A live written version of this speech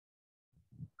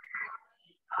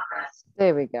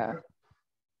There we go.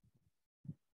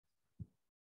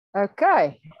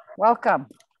 Okay, welcome.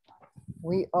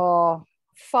 We are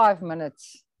 5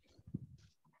 minutes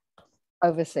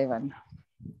over 7.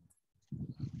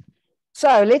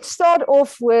 So let's start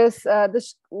off with,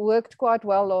 this worked quite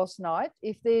well last night.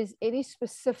 If there's any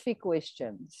specific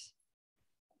questions,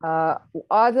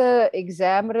 either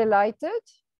exam related,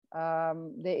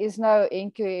 there is no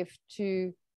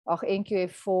NQF2 or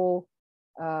NQF4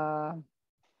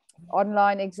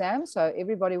 online exam, so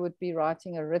everybody would be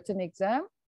writing a written exam.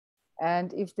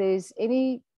 And if there's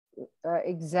any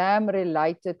exam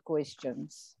related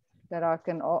questions that I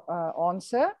can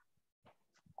answer,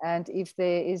 and if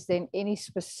there is then any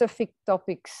specific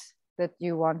topics that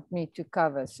you want me to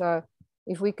cover. So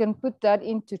if we can put that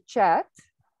into chat,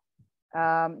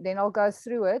 then I'll go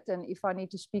through it. And if I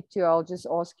need to speak to you, I'll just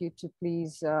ask you to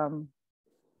please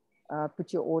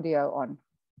put your audio on.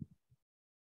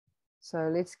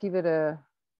 So let's give it a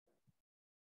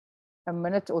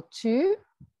minute or two.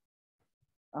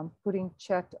 I'm putting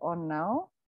chat on now.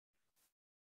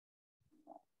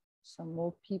 Some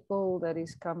more people that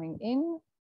is coming in.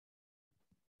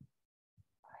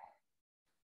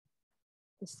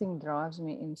 This thing drives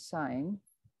me insane.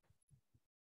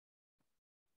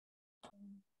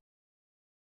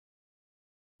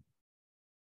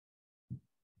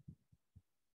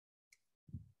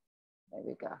 There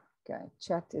we go. Okay,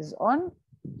 chat is on.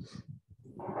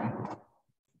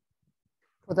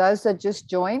 For those that just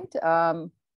joined,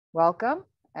 welcome.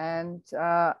 And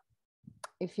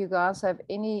if you guys have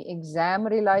any exam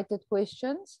related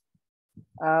questions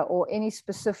or any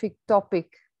specific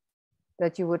topic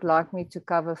that you would like me to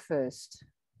cover first,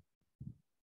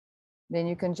 then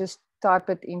you can just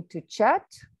type it into chat.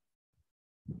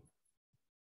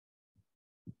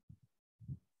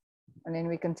 And then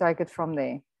we can take it from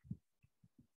there.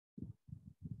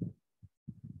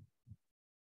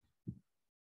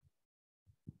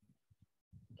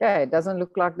 Okay, it doesn't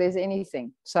look like there's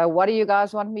anything. So what do you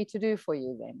guys want me to do for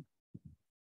you then?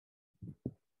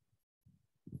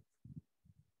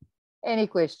 Any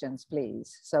questions,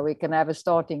 please, so we can have a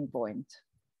starting point.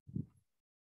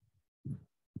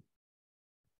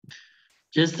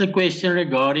 Just a question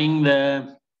regarding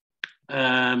the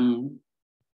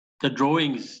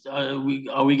drawings. Are we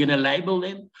going to label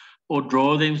them or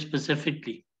draw them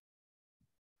specifically?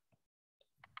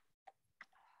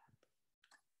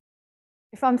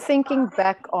 If I'm thinking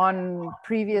back on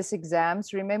previous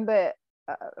exams, remember,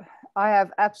 I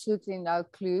have absolutely no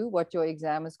clue what your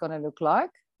exam is going to look like.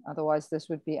 Otherwise, this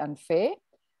would be unfair.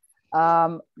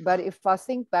 But if I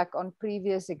think back on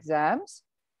previous exams,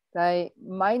 they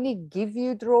mainly give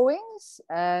you drawings.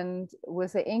 And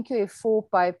with the NQF4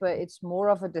 paper, it's more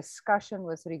of a discussion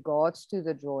with regards to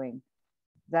the drawing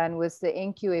than with the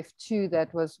NQF2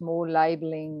 that was more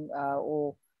labeling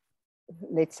or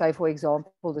let's say, for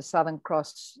example, the Southern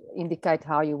Cross indicate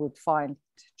how you would find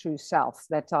true self,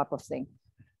 that type of thing.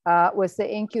 With the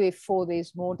NQF4,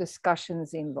 there's more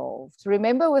discussions involved.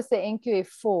 Remember, with the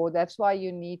NQF4, that's why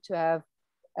you need to have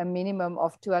a minimum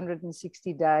of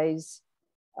 260 days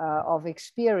of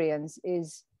experience,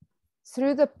 is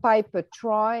through the paper,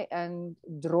 try and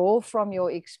draw from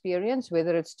your experience,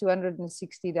 whether it's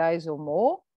 260 days or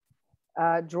more.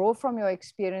 Draw from your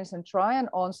experience and try and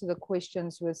answer the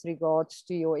questions with regards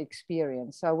to your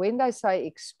experience. So when they say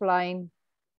explain,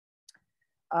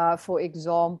 for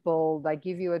example, they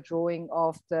give you a drawing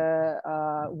of the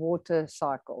water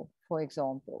cycle, for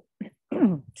example.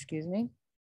 Excuse me.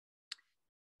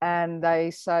 And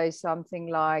they say something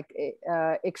like,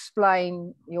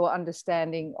 explain your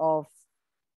understanding of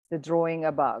the drawing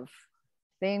above.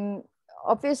 Then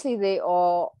obviously there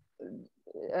are,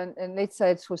 and let's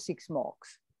say it's for 6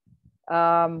 marks.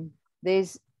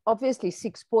 There's obviously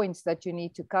 6 points that you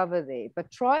need to cover there, but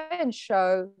try and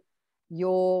show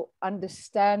your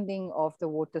understanding of the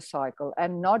water cycle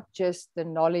and not just the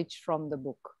knowledge from the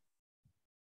book.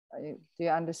 Do you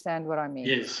understand what I mean?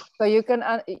 Yes. So you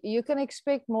can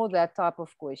expect more that type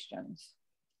of questions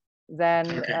than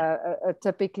a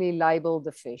typically labeled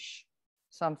the fish,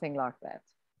 something like that.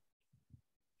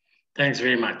 Thanks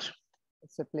very much.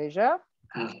 It's a pleasure.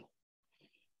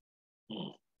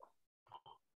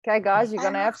 Okay, guys, you're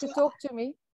gonna have to talk to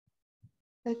me.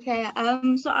 Okay,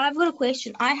 so I've got a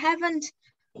question. I haven't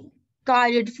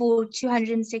guided for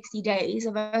 260 days.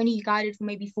 I've only guided for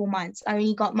maybe 4 months. I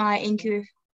only got my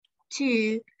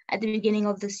NQF2 at the beginning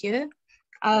of this year.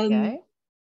 Okay.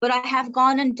 But I have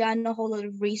gone and done a whole lot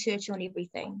of research on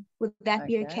everything. Would that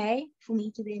be okay for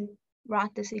me to then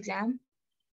write this exam?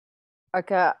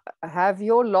 Okay, have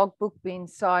your logbook been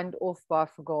signed off by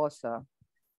Fugasa?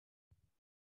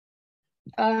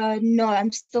 No,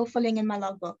 I'm still filling in my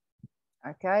logbook.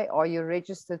 Okay, are you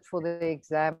registered for the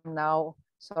exam now?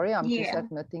 Sorry, I'm just Yeah.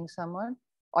 admitting someone.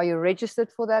 Are you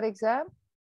registered for that exam?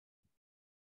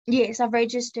 Yes, I've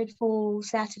registered for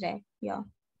Saturday. Yeah.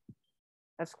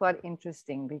 That's quite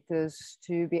interesting because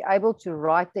to be able to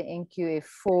write the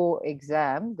NQF4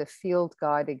 exam, the field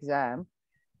guide exam,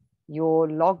 your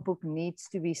logbook needs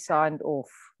to be signed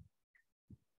off.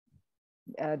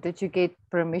 Did you get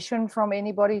permission from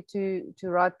anybody to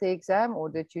write the exam, or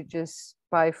did you just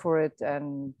pay for it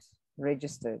and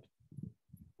registered?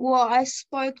 Well, I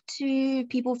spoke to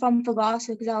people from Fagasa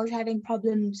because I was having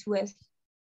problems with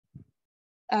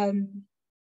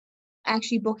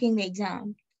actually booking the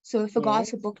exam. So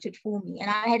Fagasa booked it for me, and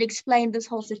I had explained this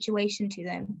whole situation to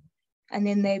them, and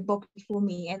then they booked it for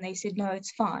me, and they said, no,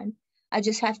 it's fine. I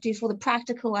just have to, for the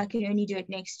practical, I can only do it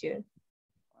next year.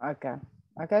 Okay.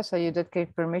 Okay, so you did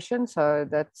get permission, so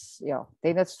that's, yeah,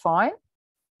 then it's fine.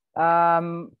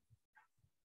 Well,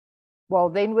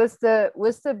 then with the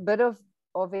bit of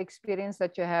experience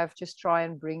that you have, just try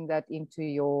and bring that into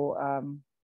your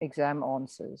exam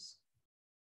answers.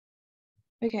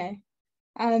 Okay.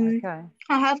 Okay.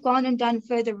 I have gone and done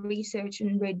further research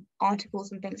and read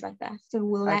articles and things like that. So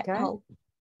will that help?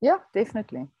 Yeah,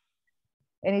 definitely.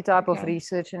 Any type of Okay.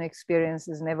 research and experience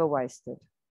is never wasted.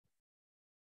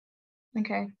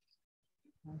 Okay.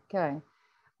 Okay.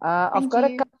 I've got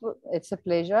a couple, it's a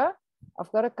pleasure.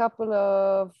 I've got a couple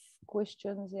of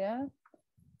questions here.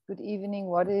 Good evening.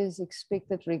 What is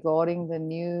expected regarding the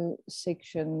new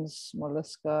sections,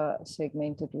 mollusca,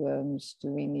 segmented worms? Do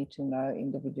we need to know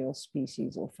individual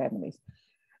species or families?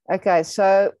 Okay,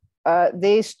 so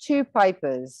there's two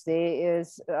papers. There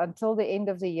is, until the end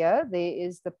of the year, there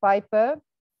is the paper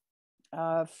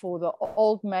for the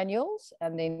old manuals,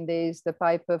 and then there's the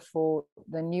paper for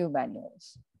the new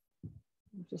manuals.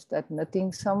 I'm just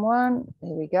admitting someone.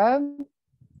 There we go.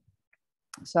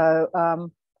 So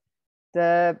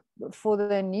for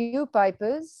the new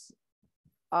papers,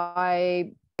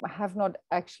 I have not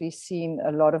actually seen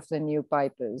a lot of the new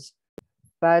papers,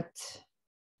 but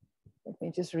let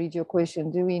me just read your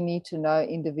question. Do we need to know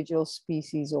individual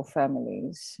species or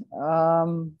families?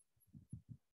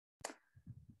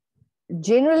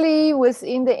 Generally,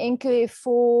 within the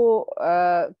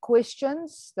NQF4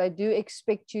 questions, they do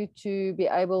expect you to be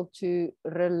able to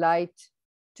relate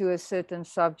to a certain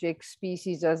subject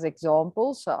species as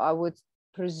examples. So I would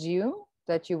presume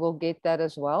that you will get that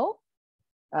as well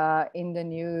in the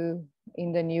new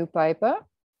paper.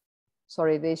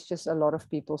 Sorry, there's just a lot of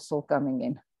people still coming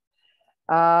in.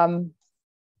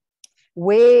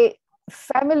 Where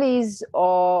families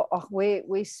are,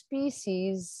 where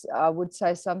species, I would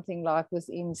say something like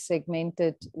within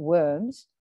segmented worms,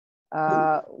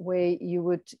 where you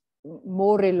would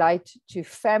more relate to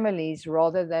families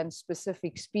rather than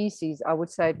specific species, I would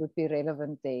say it would be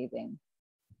relevant there then.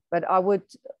 But I would,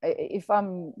 if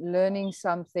I'm learning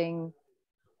something,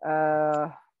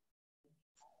 the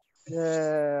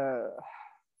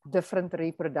different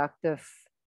reproductive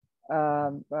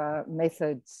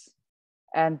methods,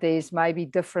 and there's maybe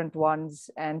different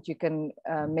ones, and you can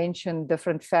mention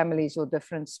different families or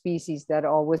different species that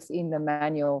are within the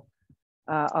manual,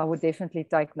 I would definitely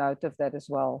take note of that as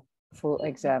well for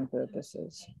exam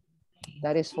purposes.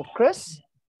 That is for Chris.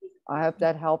 I hope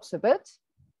that helps a bit.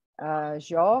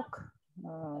 Jacques.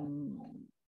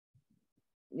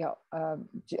 Yeah,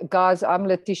 guys, I'm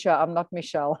Letitia. I'm not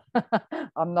Michelle.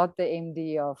 I'm not the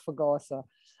MD of Fagasa.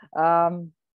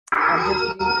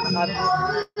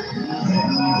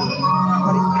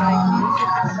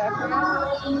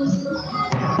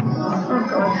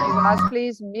 You guys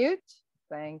please mute.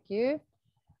 Thank you.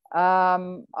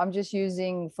 I'm just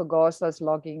using Fagasa's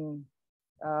logging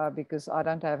because I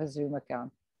don't have a Zoom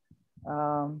account.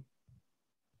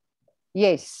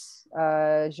 Yes,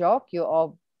 Jacques, you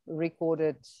are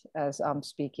recorded as I'm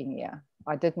speaking here.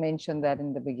 I did mention that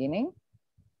in the beginning.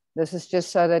 This is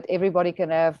just so that everybody can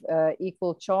have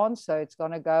equal chance. So it's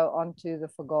going to go onto the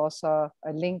Fagasa,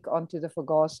 a link onto the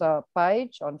Fagasa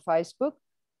page on Facebook.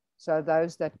 So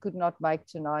those that could not make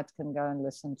tonight can go and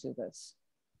listen to this.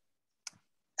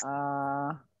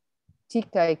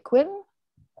 TK Quinn,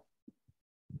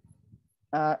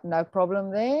 no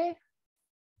problem there.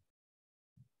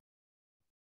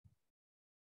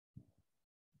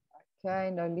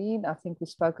 Okay, Nolene, I think we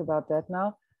spoke about that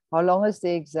now. How long is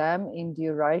the exam in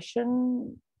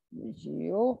duration?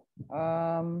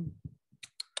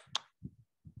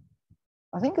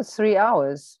 I think it's 3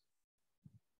 hours.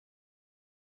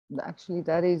 Actually,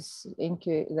 that is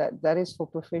that is for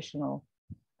professional.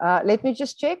 Let me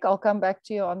just check. I'll come back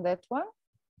to you on that one.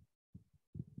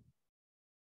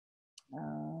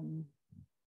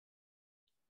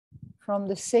 from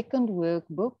the second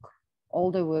workbook,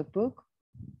 older workbook,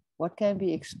 what can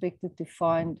be expected to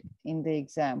find in the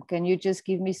exam? Can you just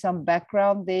give me some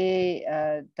background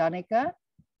there, Danica,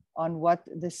 on what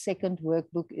the second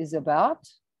workbook is about?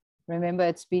 Remember,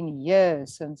 it's been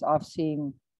years since I've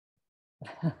seen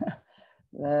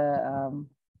the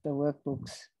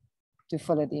workbooks to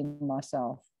fill it in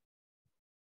myself.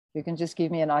 If you can just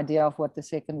give me an idea of what the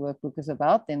second workbook is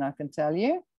about, then I can tell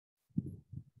you.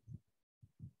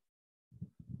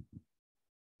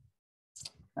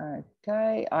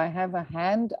 Okay, I have a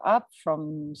hand up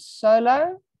from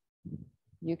Solo.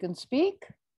 You can speak.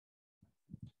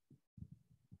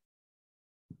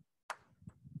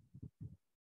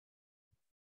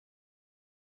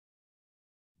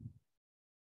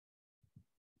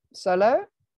 Solo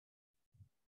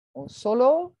or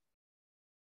Solo?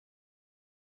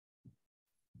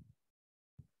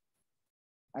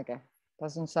 Okay,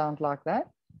 doesn't sound like that.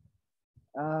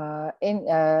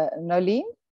 Nolene?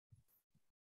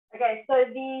 Okay, so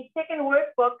the second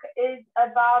workbook is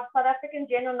about South African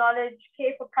general knowledge,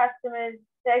 care for customers,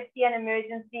 safety and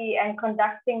emergency, and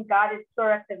conducting guided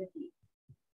tour activities.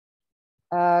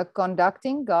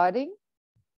 Conducting, guiding?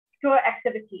 Tour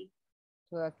activities.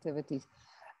 Tour activities.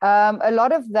 A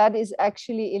lot of that is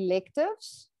actually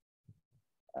electives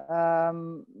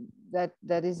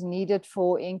that is needed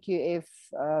for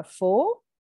NQF4.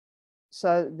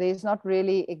 So there's not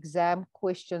really exam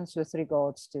questions with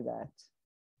regards to that.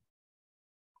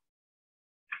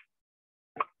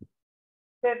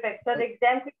 Perfect. So the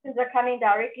exam questions are coming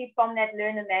directly from that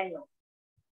learner manual.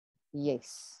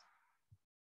 Yes.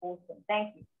 Awesome.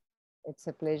 Thank you. It's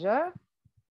a pleasure.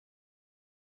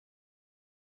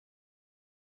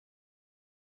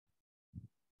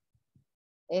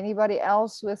 Anybody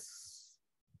else with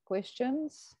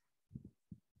questions?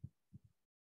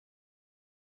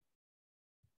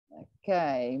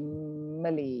 Okay,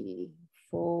 Millie,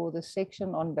 for the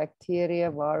section on bacteria,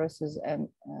 viruses, and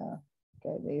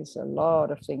okay, there's a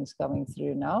lot of things coming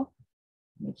through now.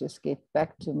 Let me just get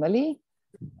back to Millie.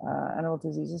 Animal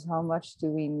diseases, how much do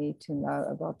we need to know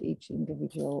about each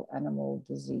individual animal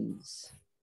disease?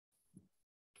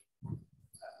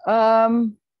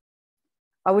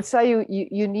 I would say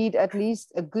you need at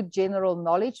least a good general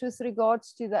knowledge with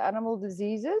regards to the animal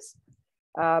diseases,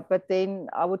 but then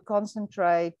I would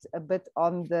concentrate a bit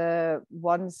on the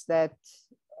ones that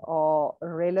are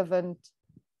relevant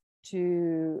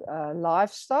to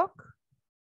livestock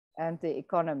and the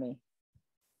economy.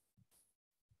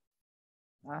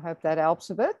 I hope that helps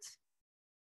a bit.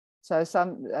 So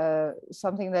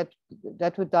something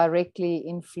that would directly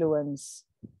influence,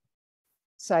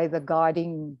 say, the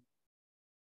guiding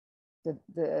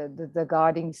the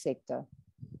guiding sector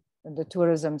and the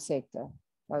tourism sector,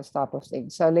 those type of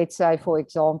things. So let's say, for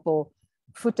example,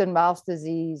 foot and mouth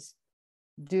disease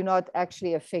do not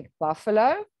actually affect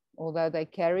buffalo, although they're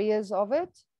carriers of it,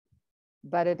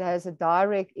 but it has a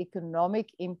direct economic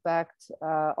impact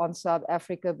on South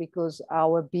Africa because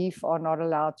our beef are not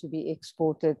allowed to be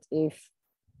exported if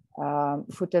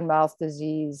foot and mouth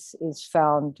disease is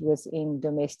found within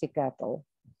domestic cattle.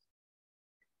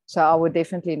 So I would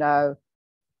definitely know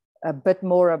a bit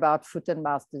more about foot and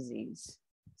mouth disease.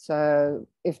 So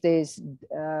if there's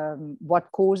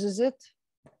what causes it,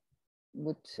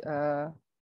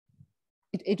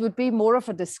 it would be more of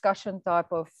a discussion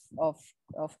type of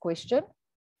question,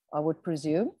 I would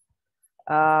presume.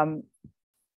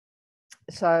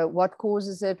 So what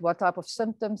causes it? What type of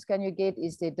symptoms can you get?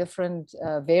 Is there different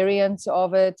variants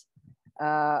of it?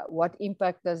 What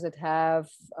impact does it have,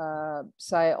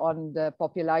 say, on the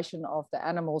population of the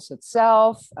animals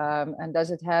itself? And does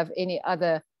it have any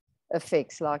other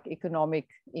effects like economic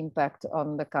impact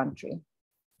on the country?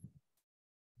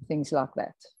 Things like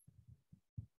that.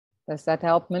 Does that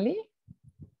help, Millie?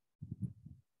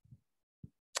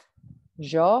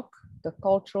 Jacques, the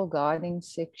cultural guiding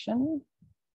section,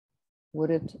 would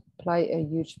it play a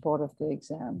huge part of the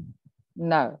exam?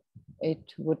 No,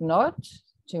 it would not,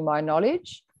 to my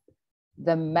knowledge.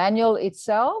 The manual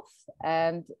itself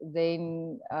and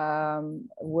then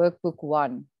workbook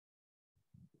 1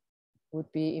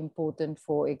 would be important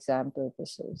for exam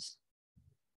purposes.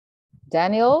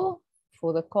 Daniel,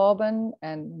 for the carbon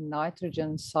and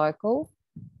nitrogen cycle,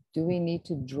 do we need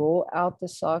to draw out the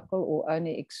cycle or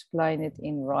only explain it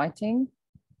in writing?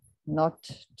 Not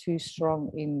too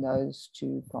strong in those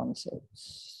two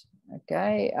concepts.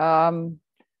 Okay.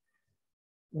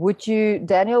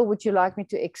 Daniel, would you like me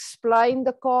to explain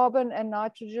the carbon and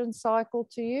nitrogen cycle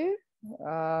to you?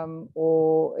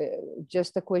 Or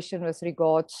just a question with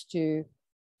regards to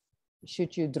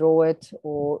should you draw it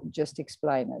or just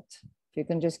explain it? If you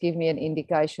can just give me an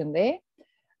indication there.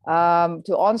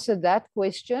 To answer that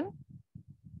question,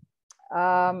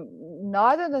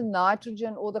 neither the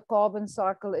nitrogen or the carbon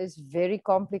cycle is very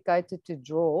complicated to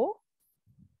draw.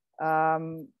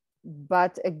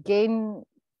 But again,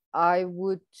 I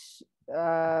would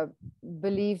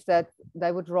believe that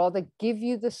they would rather give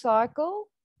you the cycle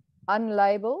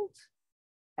unlabeled,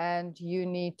 and you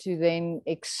need to then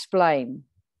explain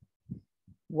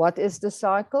what is the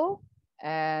cycle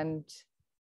and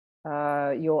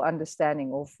your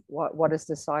understanding of what does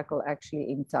the cycle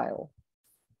actually entail.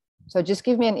 So just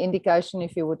give me an indication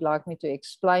if you would like me to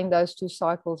explain those two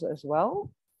cycles as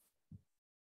well.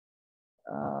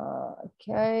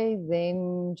 Okay,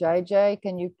 then JJ,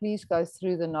 can you please go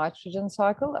through the nitrogen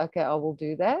cycle? Okay, I will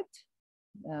do that.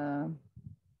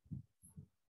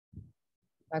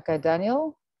 Okay,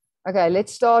 Daniel. Okay,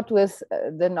 let's start with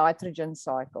the nitrogen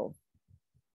cycle.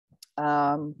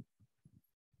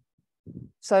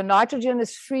 So nitrogen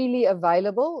is freely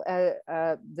available.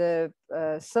 The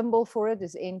symbol for it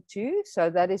is N2. So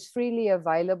that is freely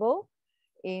available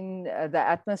in the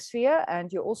atmosphere,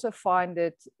 and you also find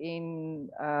it in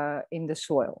the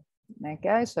soil.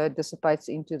 Okay, so it dissipates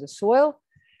into the soil.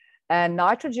 And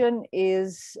nitrogen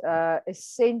is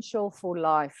essential for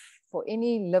life. For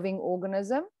any living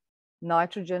organism,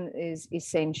 nitrogen is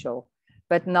essential.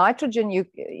 But nitrogen,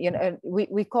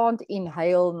 we can't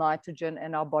inhale nitrogen,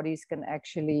 and our bodies can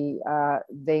actually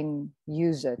then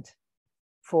use it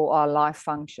for our life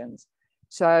functions.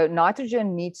 So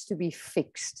nitrogen needs to be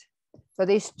fixed. So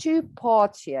there's two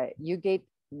parts here. You get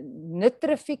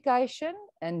nitrification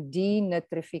and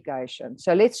denitrification.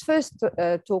 So let's first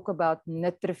talk about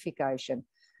nitrification.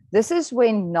 This is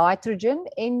when nitrogen,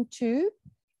 N2,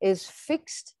 is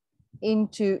fixed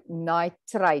into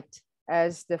nitrate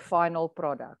as the final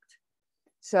product.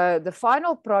 So the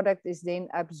final product is then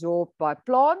absorbed by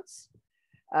plants.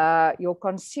 Your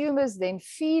consumers then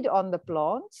feed on the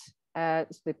plants.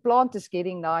 The plant is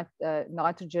getting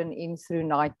nitrogen in through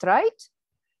nitrate,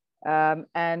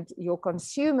 and your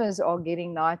consumers are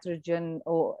getting nitrogen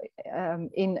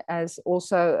in as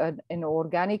also in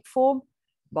organic form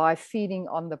by feeding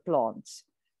on the plants.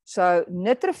 So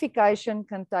nitrification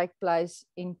can take place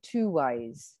in two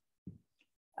ways.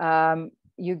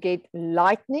 You get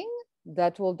lightning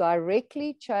that will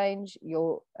directly change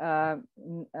your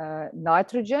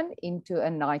nitrogen into a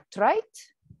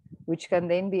nitrate, which can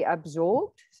then be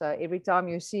absorbed. So every time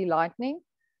you see lightning,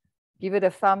 give it a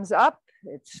thumbs up.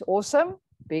 It's awesome,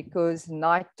 because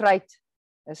nitrate,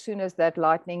 as soon as that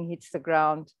lightning hits the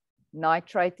ground,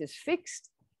 nitrate is fixed,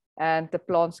 and the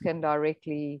plants can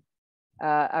directly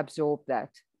absorb that.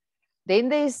 Then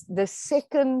there's the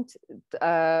second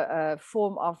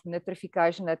form of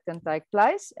nitrification that can take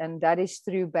place, and that is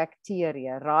through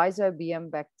bacteria, rhizobium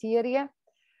bacteria,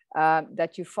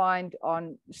 that you find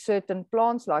on certain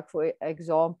plants, like for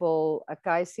example,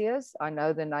 acacias. I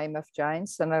know the name of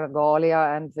giants,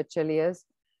 Senegalia and Vitellius,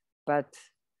 but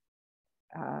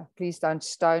please don't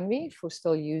stone me for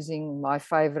still using my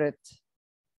favorite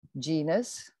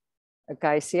genus,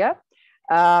 acacia.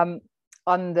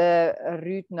 On the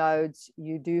root nodes,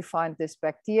 you do find this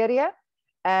bacteria,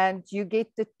 and you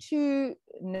get the two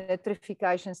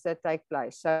nitrifications that take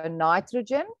place. So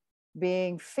nitrogen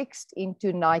being fixed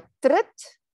into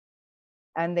nitrate,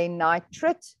 and then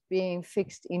nitrate being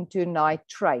fixed into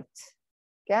nitrate.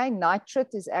 Okay,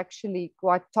 nitrate is actually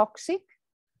quite toxic.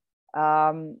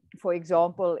 For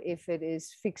example, if it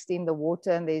is fixed in the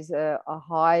water and there's a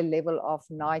high level of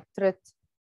nitrate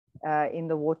in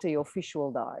the water, your fish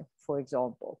will die, for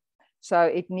example. So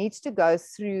it needs to go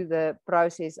through the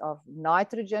process of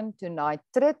nitrogen to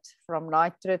nitrate, from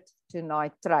nitrate to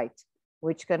nitrate,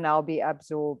 which can now be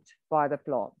absorbed by the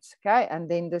plants. Okay,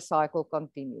 and then the cycle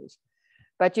continues.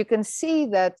 But you can see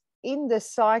that in the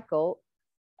cycle,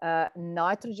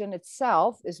 nitrogen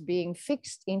itself is being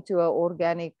fixed into an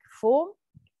organic form,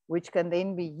 which can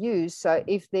then be used. So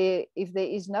if there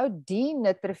is no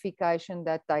denitrification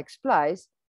that takes place,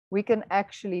 we can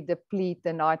actually deplete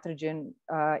the nitrogen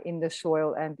in the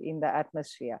soil and in the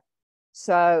atmosphere.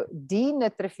 So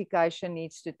denitrification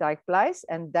needs to take place,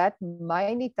 and that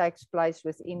mainly takes place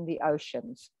within the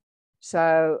oceans.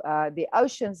 So the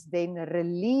oceans then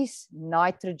release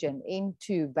nitrogen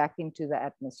back into the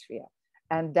atmosphere,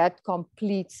 and that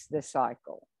completes the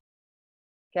cycle.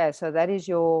 Okay, so that is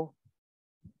your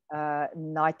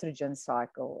nitrogen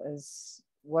cycle.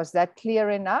 Was that clear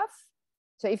enough?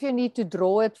 So if you need to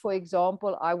draw it, for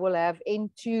example, I will have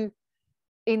N2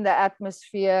 in the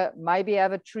atmosphere, maybe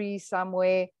have a tree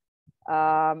somewhere,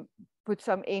 put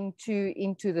some N2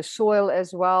 into the soil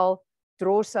as well,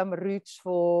 draw some roots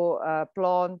for a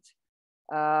plant,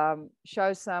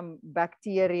 show some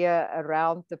bacteria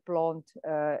around the plant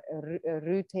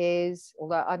root hairs,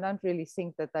 although I don't really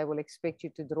think that they will expect you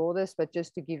to draw this, but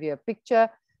just to give you a picture.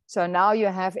 So now you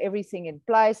have everything in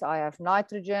place. I have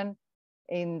nitrogen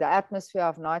in the atmosphere, I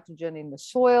have nitrogen in the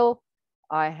soil,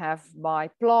 I have my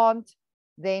plant,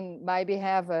 then maybe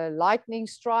have a lightning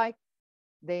strike,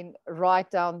 then write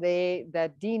down there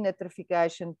that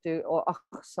denitrification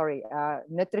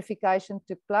nitrification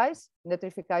took place.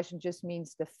 Nitrification just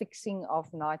means the fixing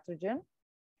of nitrogen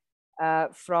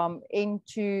from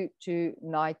N2 to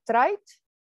nitrate.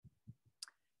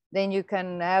 Then you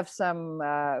can have some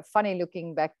funny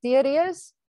looking bacteria.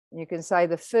 You can say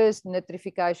the first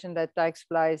nitrification that takes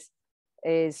place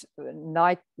is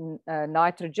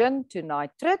nitrogen to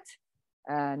nitrate.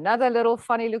 Another little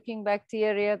funny looking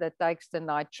bacteria that takes the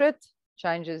nitrate,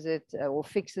 changes it or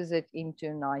fixes it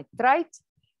into nitrate.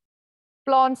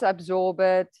 Plants absorb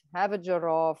it, have a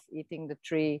giraffe eating the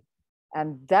tree,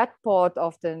 and that part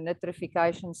of the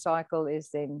nitrification cycle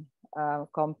is then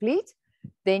complete.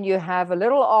 Then you have a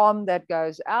little arm that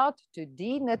goes out to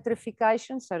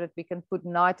denitrification so that we can put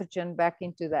nitrogen back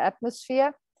into the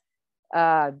atmosphere,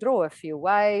 draw a few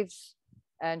waves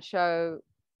and show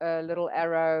a little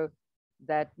arrow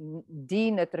that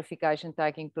denitrification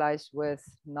taking place with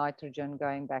nitrogen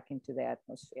going back into the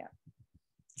atmosphere.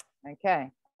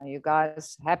 Okay, are you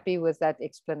guys happy with that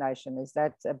explanation? Is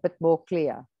that a bit more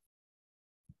clear?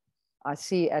 I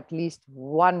see at least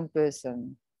one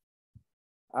person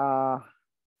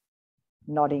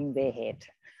nodding their head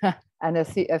and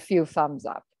a few thumbs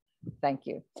up. Thank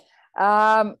you.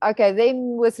 Okay,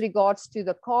 then with regards to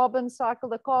the carbon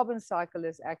cycle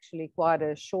is actually quite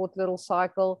a short little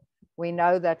cycle. We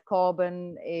know that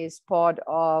carbon is part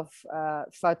of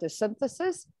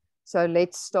photosynthesis. So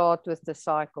let's start with the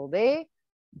cycle there.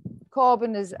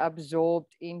 Carbon is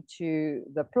absorbed into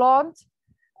the plant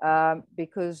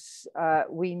because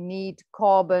we need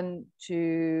carbon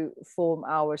to form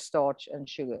our starch and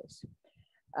sugars.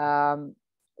 Carbon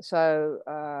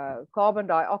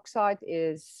dioxide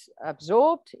is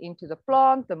absorbed into the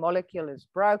plant. The molecule is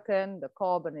broken. The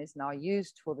carbon is now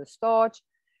used for the starch.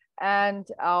 And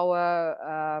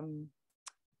our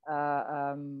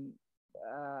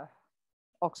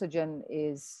oxygen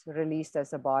is released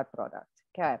as a byproduct.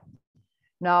 Okay.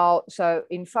 Now, so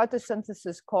in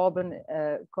photosynthesis,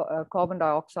 carbon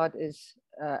dioxide is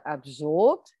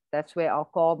absorbed. That's where our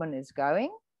carbon is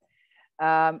going.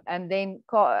 And then,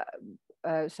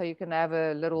 so you can have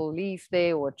a little leaf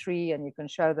there or a tree, and you can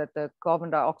show that the carbon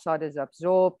dioxide is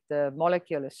absorbed. The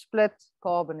molecule is split.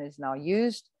 Carbon is now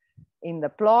used in the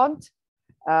plant.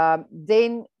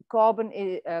 Then carbon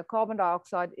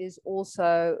dioxide is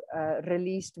also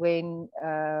released when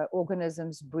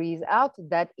organisms breathe out.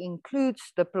 That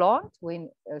includes the plant when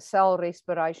cell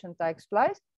respiration takes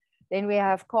place. Then we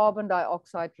have carbon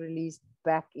dioxide released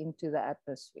back into the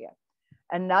atmosphere.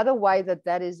 Another way that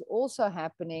that is also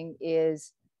happening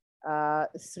is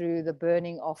through the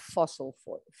burning of fossil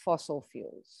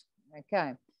fuels.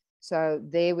 Okay. So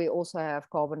there we also have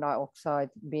carbon dioxide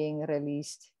being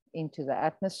released into the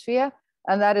atmosphere.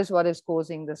 And that is what is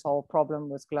causing this whole problem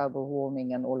with global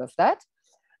warming and all of that.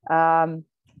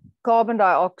 Carbon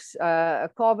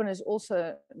is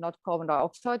also not carbon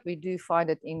dioxide. We do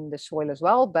find it in the soil as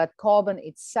well, but carbon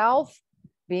itself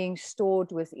being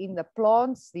stored within the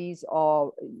plants. These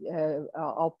are,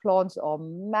 our plants are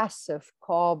massive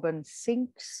carbon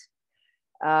sinks.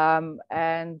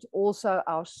 And also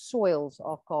our soils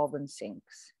are carbon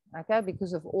sinks, okay,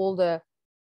 because of all the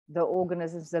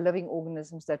organisms, the living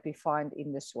organisms that we find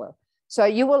in the soil. So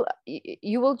you'll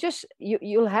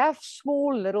have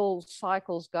small little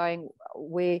cycles going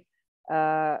where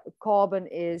carbon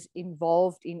is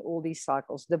involved in all these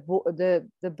cycles. The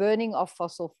burning of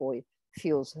fossil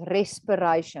fuels,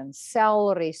 respiration,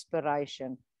 cell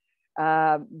respiration,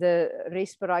 the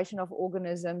respiration of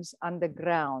organisms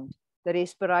underground, the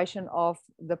respiration of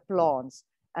the plants,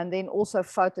 and then also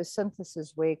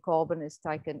photosynthesis where carbon is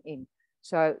taken in.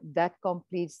 So that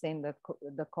completes then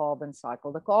the carbon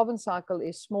cycle. The carbon cycle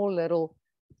is small little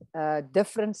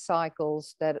different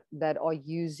cycles that are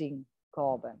using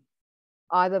carbon,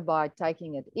 either by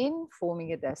taking it in,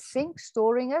 forming it as sink,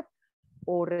 storing it,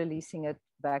 or releasing it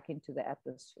back into the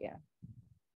atmosphere.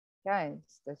 Okay,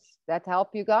 does that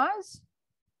help you guys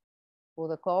for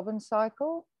the carbon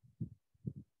cycle?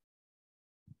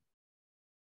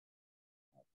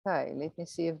 Okay, let me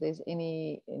see if there's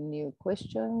any new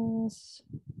questions.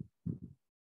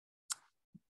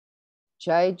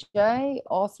 JJ,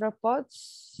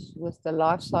 arthropods with the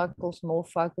life cycles more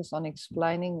focused on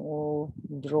explaining or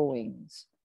drawings?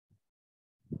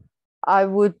 I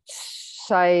would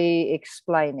say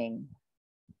explaining.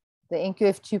 The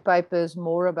NQF2 paper is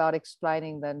more about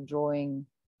explaining than drawing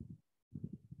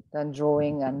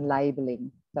and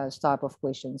labeling, those type of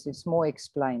questions. It's more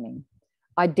explaining,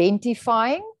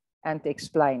 identifying and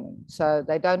explaining. So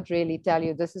they don't really tell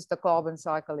you this is the carbon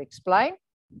cycle, explain.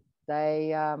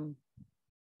 They,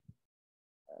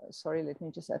 sorry, let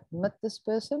me just admit this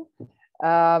person.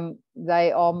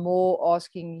 They are more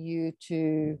asking you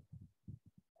to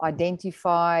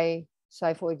identify,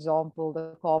 say, for example,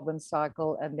 the carbon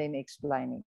cycle and then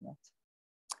explaining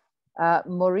it.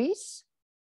 Maurice,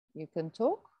 you can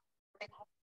talk.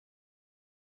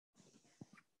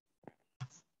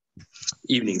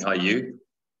 Evening, how are you?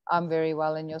 I'm very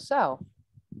well, and yourself?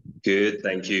 Good,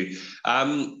 thank you.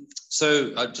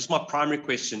 Just my primary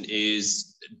question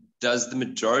is, does the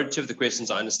majority of the questions,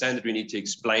 I understand that we need to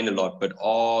explain a lot, but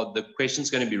are the questions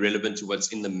going to be relevant to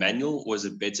what's in the manual, or is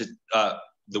it better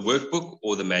the workbook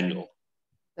or the manual?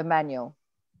 The manual.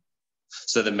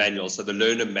 So the manual, so the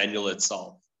learner manual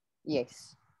itself?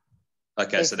 Yes. Okay,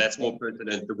 definitely. So that's more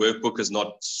pertinent. The workbook is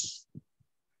not,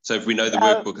 so if we know the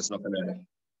workbook, it's not going to...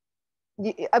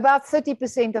 About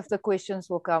 30% of the questions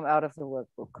will come out of the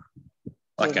workbook.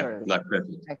 Okay, generally. no,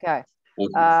 perfect. Okay.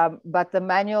 Awesome. But the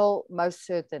manual, most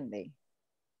certainly.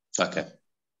 Okay.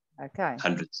 Okay.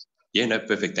 Hundreds. Yeah, no,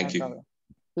 perfect. Thank you. Problem.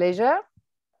 Pleasure.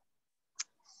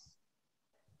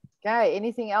 Okay,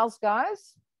 anything else,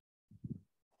 guys?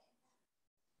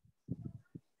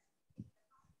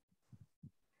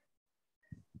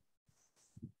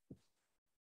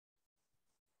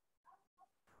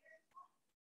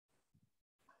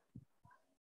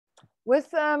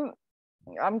 With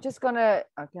I'm just gonna,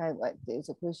 okay, wait, there's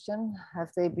a question.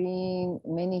 Have there been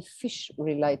many fish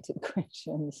related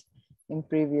questions in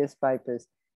previous papers?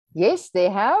 Yes, they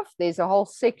have. There's a whole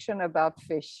section about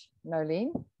fish,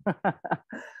 Nolene.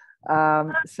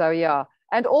 So yeah,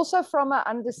 and also from an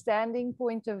understanding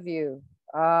point of view.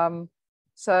 How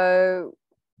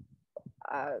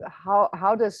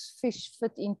does fish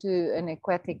fit into an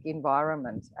aquatic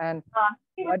environment? And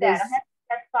what is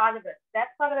that side of it? That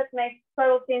side of it makes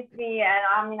total sense to me, and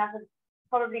I mean, I could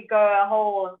probably go a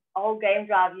whole game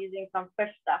drive using some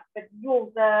fish stuff. But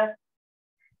the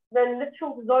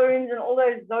literal zones and all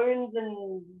those zones,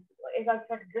 and it's like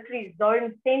literally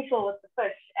zone central with the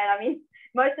fish. And I mean,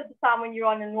 most of the time when you're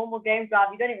on a normal game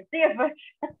drive, you don't even see a fish.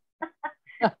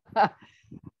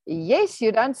 Yes,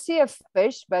 you don't see a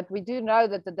fish, but we do know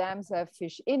that the dams have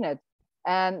fish in it.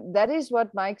 And that is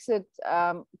what makes it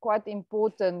quite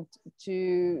important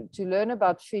to learn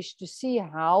about fish, to see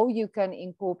how you can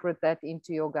incorporate that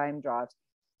into your game drives.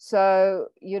 So,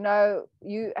 you know,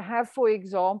 you have, for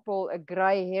example, a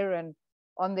gray heron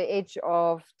on the edge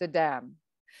of the dam,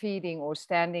 feeding or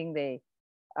standing there,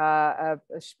 a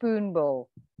spoonbill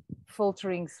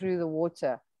filtering through the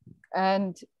water.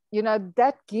 And, you know,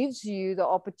 that gives you the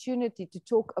opportunity to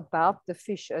talk about the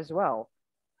fish as well.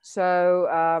 So,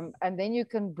 and then you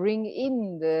can bring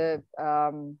in the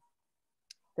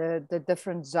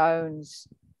different zones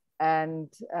and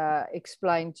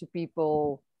explain to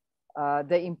people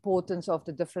the importance of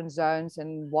the different zones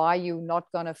and why you're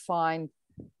not going to find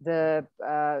the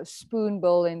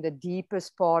spoonbill in the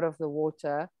deepest part of the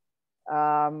water,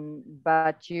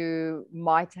 but you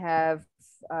might have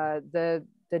the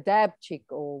dab chick,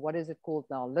 or what is it called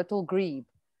now, little grebe,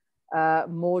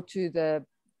 more to the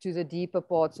deeper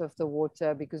parts of the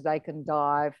water, because they can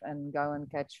dive and go and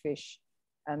catch fish,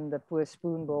 and the poor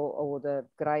spoonbill or the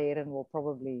grey heron will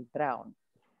probably drown.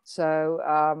 So,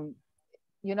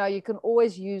 you know, you can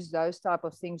always use those type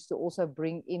of things to also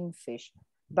bring in fish.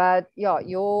 But yeah,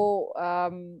 your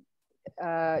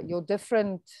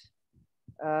different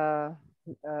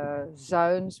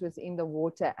zones within the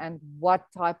water and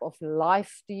what type of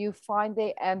life do you find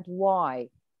there and why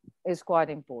is quite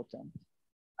important.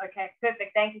 Okay,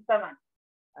 perfect. Thank you so much.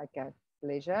 Okay,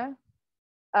 pleasure.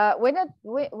 When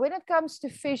it comes to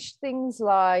fish, things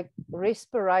like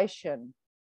respiration,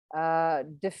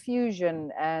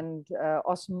 diffusion, and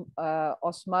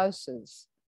osmosis,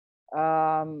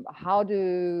 how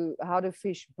do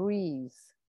fish breathe?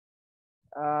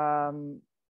 How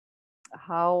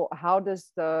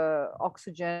does the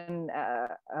oxygen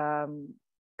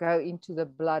go into the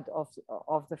blood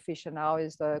of the fish, and how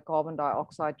is the carbon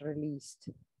dioxide released?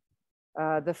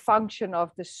 The function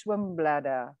of the swim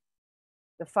bladder,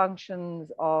 the functions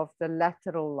of the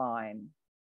lateral line.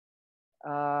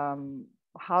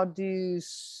 How do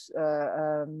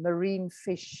marine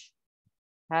fish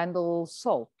handle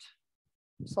salt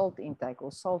intake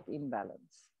or salt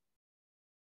imbalance?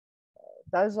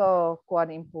 Those are quite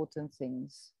important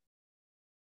things.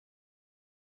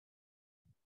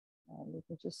 Let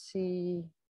me just see.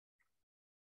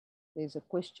 There's a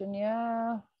question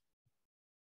here.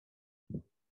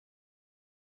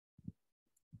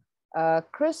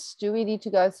 Chris, do we need to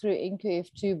go through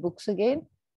NQF2 books again?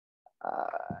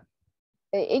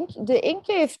 The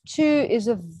NQF2 is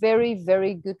a very,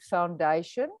 very good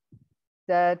foundation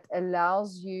that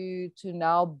allows you to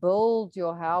now build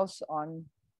your house on,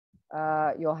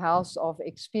 your house of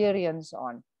experience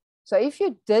on. So if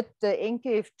you did the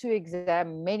NQF2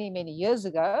 exam many, many years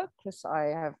ago, Chris, I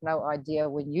have no idea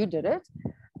when you did it,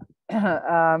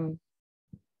 I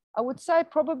would say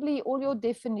probably all your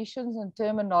definitions and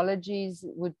terminologies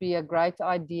would be a great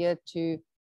idea to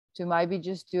maybe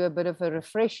just do a bit of a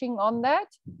refreshing on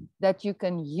that you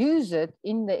can use it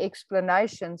in the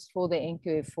explanations for the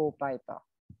NQF4 paper.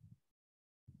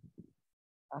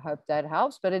 I hope that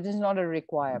helps, but it is not a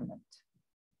requirement.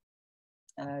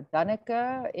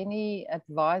 Danica, any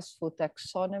advice for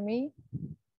taxonomy?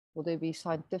 Will there be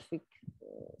scientific,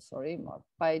 sorry, my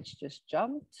page just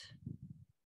jumped.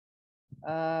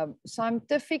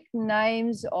 Scientific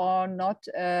names are not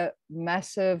a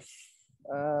massive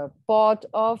part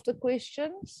of the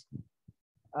questions.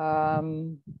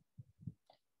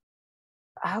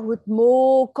 I would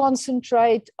more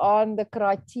concentrate on the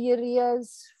criteria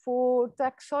for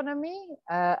taxonomy,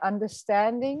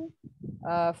 understanding,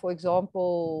 for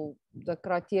example, the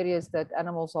criteria that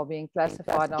animals are being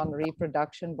classified on: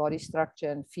 reproduction, body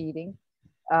structure, and feeding.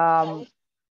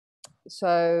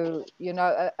 So, you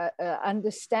know,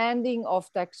 understanding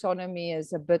of taxonomy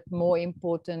is a bit more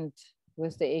important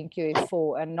with the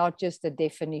NQF4 and not just the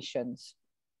definitions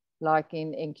like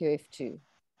in NQF2.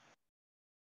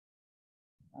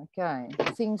 Okay,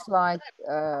 things like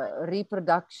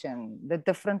reproduction, the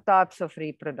different types of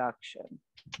reproduction.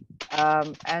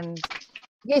 And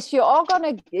yes, you're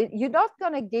not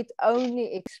gonna get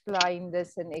only explain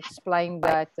this and explain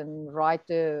that and write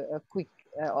a quick,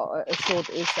 a short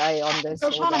essay on this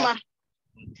or that.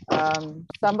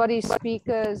 Somebody's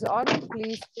speaker is on,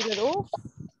 please put it off,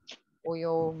 or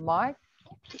your mic.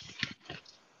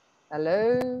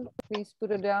 Hello, please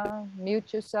put it down,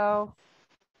 mute yourself.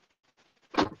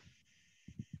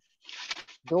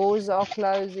 Doors are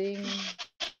closing.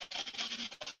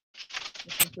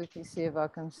 Let me quickly see if I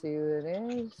can see who it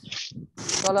is.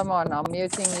 Solomon, I'm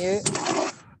muting you.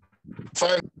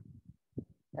 Fine.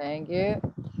 Thank you.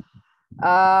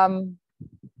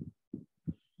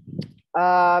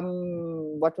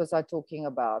 What was I talking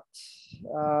about?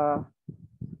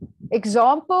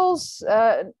 Examples.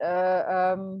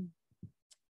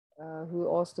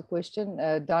 Who asked the question?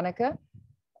 Danica.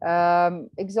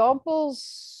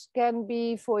 Examples can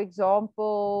be, for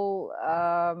example,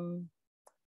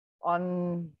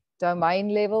 on domain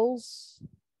levels.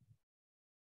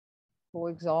 For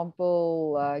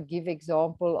example, give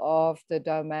example of the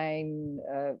domain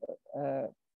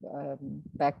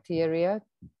bacteria,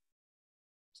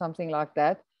 something like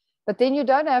that. But then you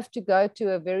don't have to go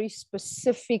to a very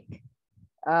specific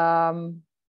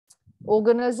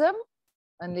organism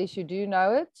unless you do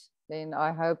know it. Then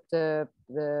I hope the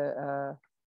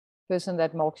person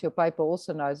that marks your paper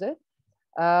also knows it.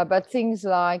 But things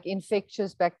like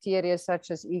infectious bacteria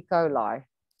such as E. coli,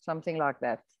 something like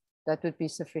that, that would be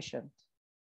sufficient.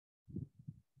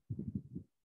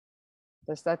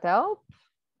 Does that help?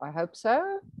 I hope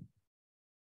so.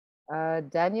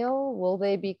 Daniel, will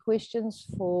there be questions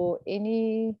for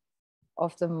any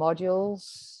of the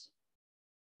modules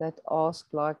that ask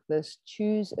like this?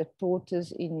 Choose a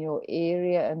tortoise in your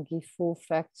area and give 4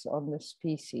 facts on the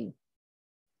species.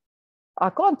 I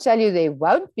can't tell you there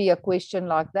won't be a question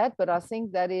like that, but I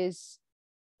think that is,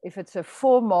 if it's a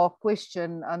 4-mark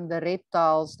question on the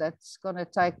reptiles, that's going to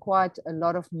take quite a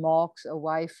lot of marks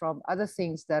away from other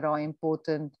things that are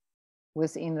important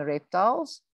within the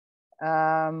reptiles.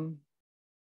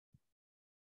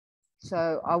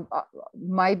 So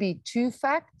maybe 2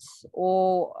 facts,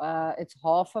 or it's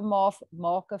half a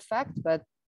mark of fact, but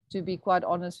to be quite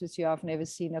honest with you, I've never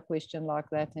seen a question like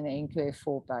that in an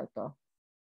NQF4 paper.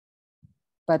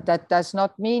 But that does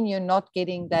not mean you're not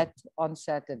getting that on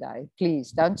Saturday.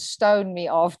 Please don't stone me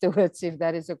afterwards if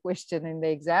that is a question in the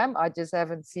exam. I just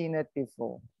haven't seen it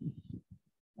before.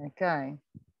 Okay.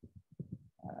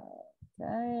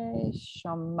 Okay,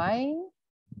 Charmaine,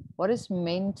 what is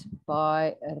meant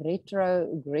by a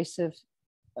retrogressive,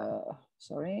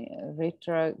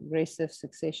 retrogressive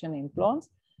succession in plants?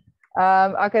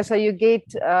 Okay, so you get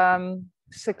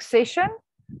succession.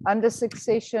 Under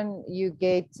succession, you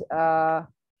get,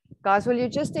 guys, will you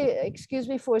just excuse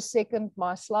me for a second?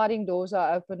 My sliding doors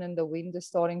are open and the wind is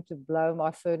starting to blow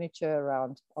my furniture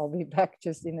around. I'll be back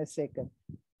just in a second.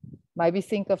 Maybe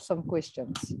think of some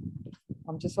questions.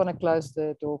 I just want to close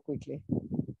the door quickly.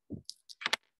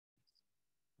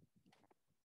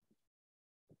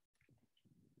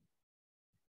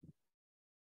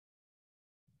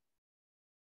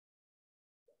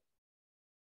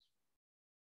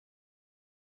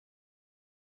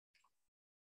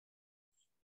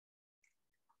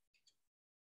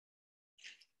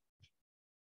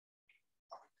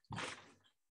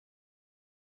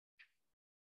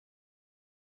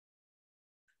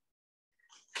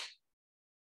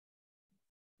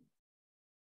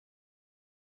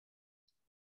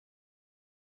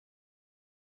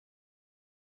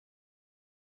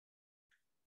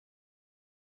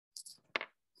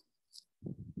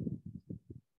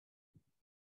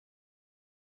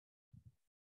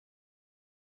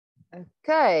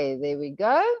 Okay, there we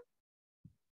go.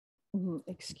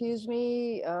 Excuse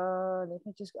me. Let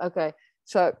me just, okay.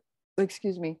 So,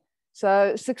 excuse me.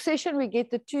 So succession, we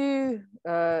get the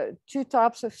two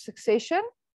types of succession.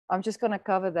 I'm just going to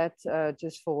cover that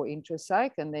just for interest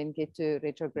sake, and then get to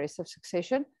retrogressive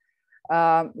succession.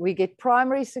 We get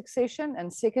primary succession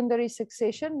and secondary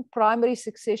succession. Primary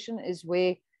succession is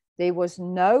where there was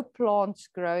no plants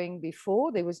growing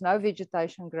before. There was no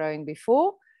vegetation growing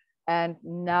before. And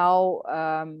now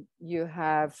you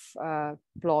have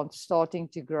plants starting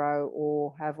to grow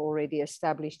or have already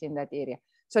established in that area.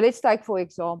 So let's take, for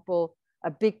example,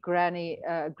 a big granite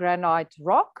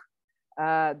rock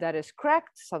that is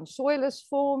cracked, some soil is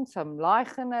formed, some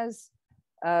lichen has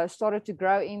started to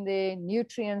grow in there,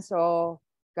 nutrients are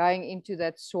going into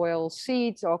that soil,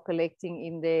 seeds are collecting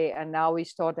in there, and now we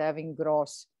start having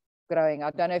grass growing.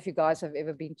 I don't know if you guys have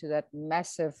ever been to that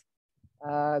massive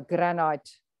granite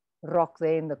rock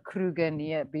there in the Kruger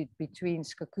near between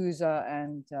Skakuza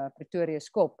and Pretoria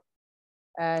Skop,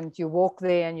 and you walk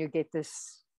there and you get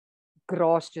this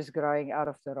grass just growing out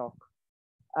of the rock.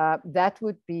 That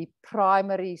would be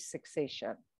primary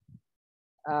succession,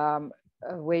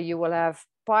 where you will have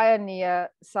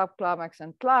pioneer, subclimax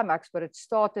and climax, but it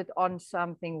started on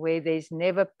something where there's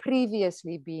never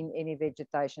previously been any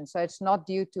vegetation, so it's not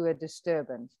due to a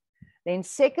disturbance. Then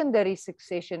secondary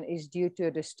succession is due to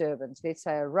a disturbance, let's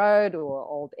say a road or an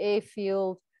old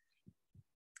airfield,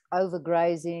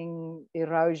 overgrazing,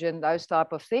 erosion, those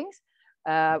type of things,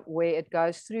 where it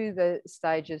goes through the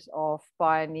stages of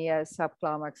pioneer,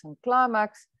 subclimax and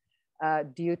climax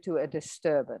due to a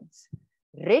disturbance.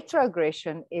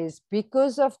 Retrogression is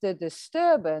because of the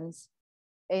disturbance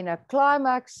in a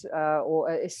climax or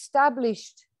an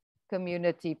established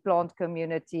community, plant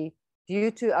community,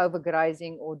 due to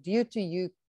overgrazing or due to you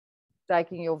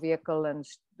taking your vehicle and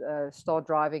start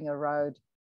driving a road,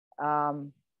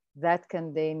 that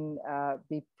can then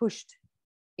be pushed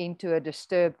into a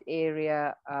disturbed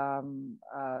area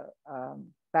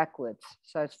backwards.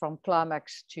 So it's from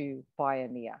climax to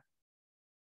pioneer.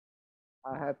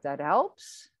 I hope that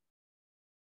helps.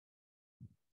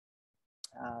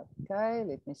 Okay,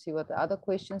 let me see what the other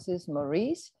questions is.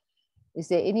 Maurice, is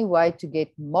there any way to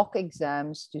get mock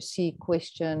exams to see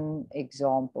question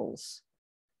examples?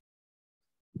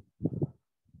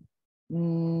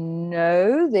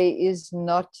 No, there is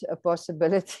not a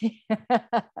possibility.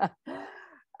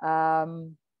 That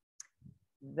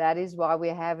is why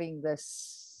we're having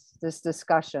this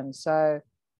discussion. So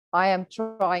I am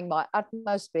trying my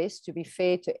utmost best to be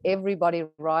fair to everybody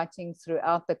writing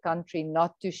throughout the country,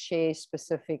 not to share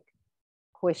specific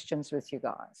questions with you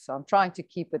guys. So I'm trying to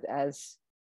keep it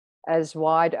as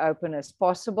wide open as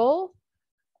possible.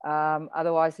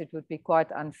 Otherwise, it would be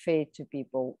quite unfair to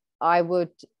people. I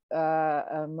would,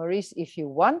 Maurice, if you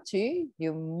want to,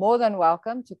 you're more than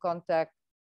welcome to contact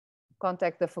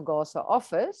the FOGASA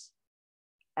office.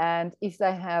 And if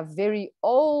they have very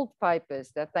old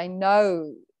papers that they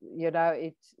know, you know,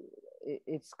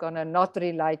 it's going to not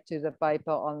relate to the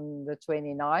paper on the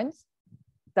 29th,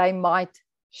 they might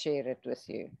share it with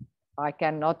you. I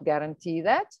cannot guarantee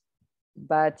that,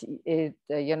 but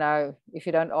you know, if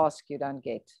you don't ask, you don't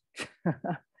get.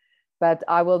 But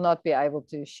I will not be able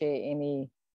to share any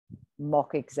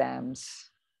mock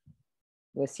exams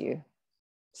with you.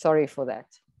 Sorry for that.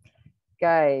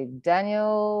 Okay,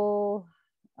 Daniel.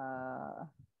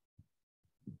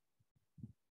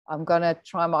 I'm going to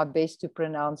try my best to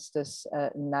pronounce this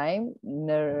name,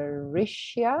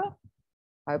 Nerishia.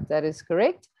 I hope that is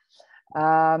correct.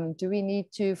 Do we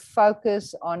need to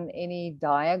focus on any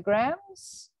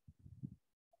diagrams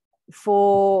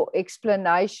for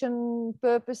explanation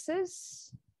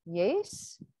purposes?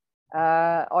 Yes.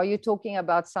 Are you talking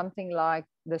about something like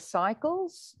the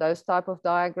cycles, those type of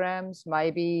diagrams,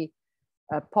 maybe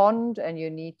a pond and you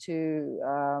need to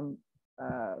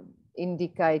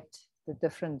indicate the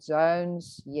different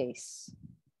zones? Yes.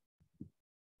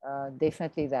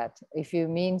 definitely that. If you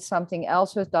mean something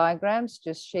else with diagrams,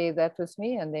 just share that with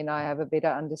me, and then I have a better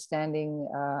understanding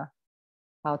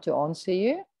how to answer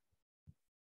you.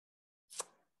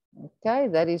 Okay,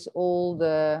 that is all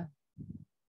the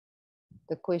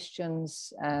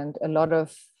questions and a lot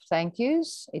of thank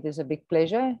yous. It is a big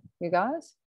pleasure, you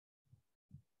guys.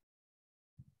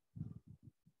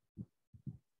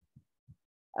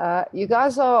 You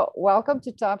guys are welcome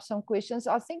to type some questions.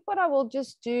 I think what I will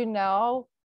just do now,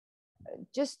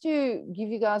 just to give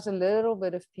you guys a little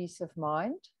bit of peace of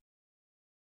mind.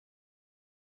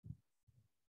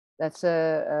 That's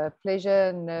a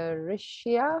pleasure,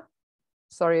 Narishia.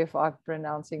 Sorry if I'm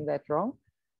pronouncing that wrong.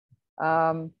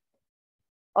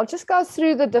 I'll just go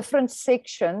through the different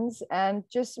sections and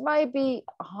just maybe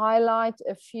highlight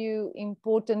a few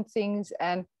important things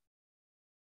and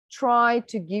try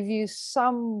to give you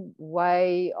some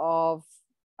way of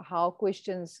how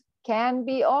questions can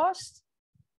be asked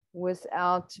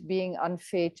without being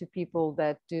unfair to people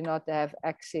that do not have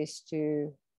access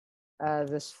to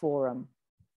this forum.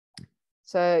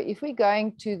 So if we're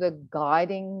going to the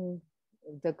guiding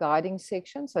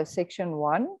section, so section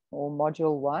 1 or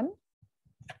module 1.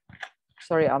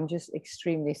 Sorry, I'm just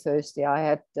extremely thirsty. I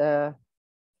had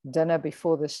dinner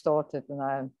before this started and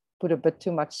I put a bit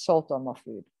too much salt on my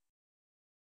food.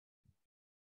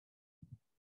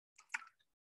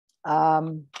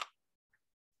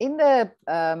 In the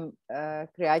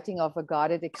creating of a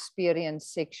guided experience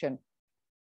section,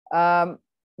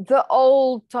 the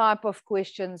old type of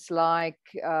questions like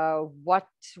what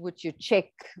would you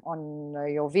check on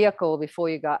your vehicle before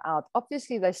you go out?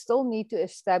 Obviously, they still need to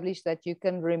establish that you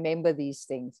can remember these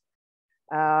things.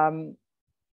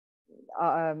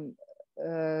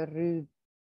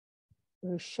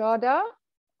 Rushada,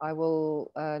 I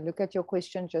will look at your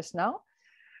question just now.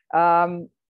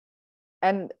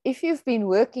 And if you've been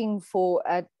working for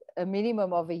at a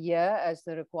minimum of a year, as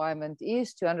the requirement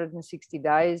is 260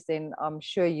 days, then I'm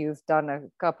sure you've done a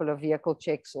couple of vehicle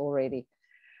checks already.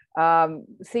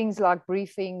 Things like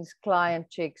briefings,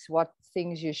 client checks, what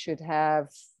things you should have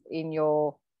in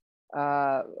your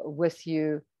with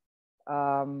you.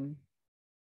 Those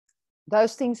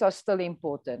things are still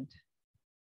important.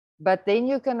 But then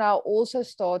you can now also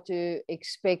start to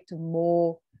expect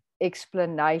more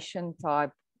explanation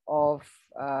type of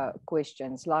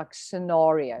questions, like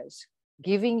scenarios,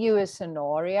 giving you a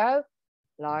scenario,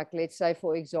 like let's say,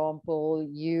 for example,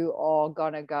 you are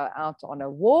going to go out on a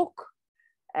walk.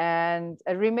 And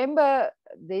remember,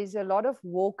 there's a lot of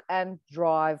walk and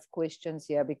drive questions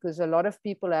here because a lot of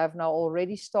people have now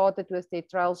already started with their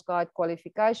Trails Guide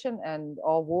qualification and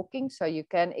are walking. So you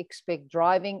can expect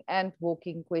driving and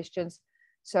walking questions.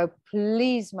 So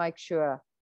please make sure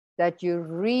that you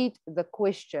read the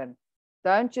question.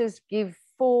 Don't just give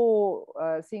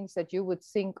 4 things that you would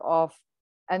think of,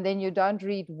 and then you don't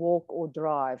read walk or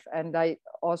drive, and they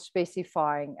are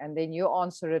specifying, and then you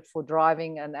answer it for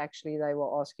driving, and actually they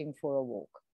were asking for a walk.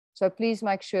 So please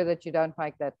make sure that you don't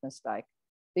make that mistake,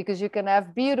 because you can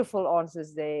have beautiful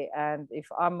answers there, and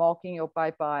if I'm marking your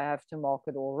paper, I have to mark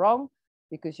it all wrong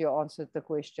because you answered the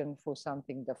question for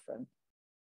something different.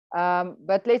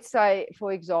 But let's say,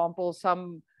 for example,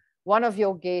 one of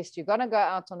your guests, you're going to go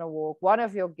out on a walk, one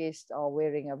of your guests are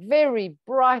wearing a very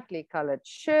brightly colored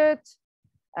shirt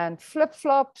and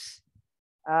flip-flops.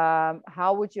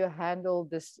 How would you handle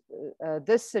this,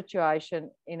 this situation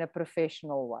in a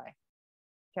professional way?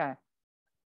 Okay.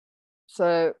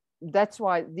 So that's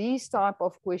why these type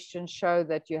of questions show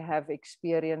that you have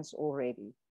experience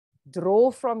already. Draw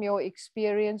from your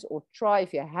experience, or try,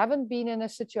 if you haven't been in a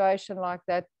situation like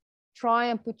that, try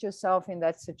and put yourself in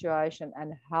that situation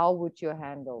and how would you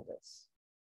handle this?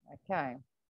 Okay.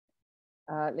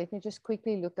 Let me just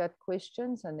quickly look at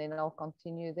questions and then I'll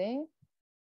continue there.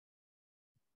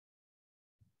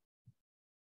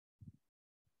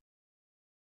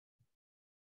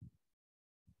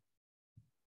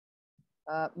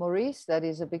 Maurice, that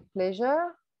is a big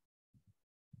pleasure.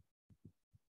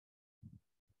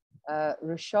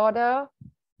 Rashada,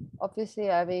 obviously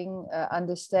having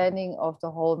understanding of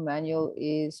the whole manual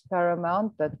is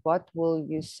paramount, but what will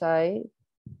you say,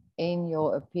 in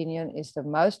your opinion, is the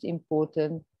most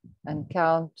important and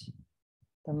count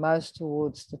the most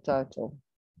towards the total?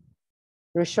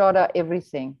 Rashada,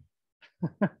 everything.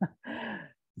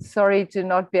 Sorry to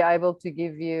not be able to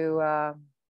give you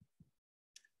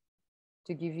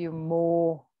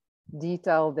more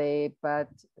detail there, but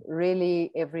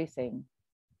really everything.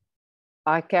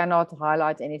 I cannot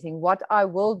highlight anything. What I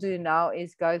will do now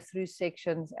is go through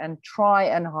sections and try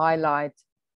and highlight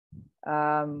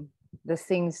the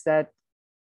things that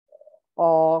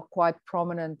are quite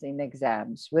prominent in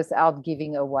exams without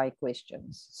giving away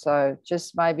questions. So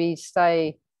just maybe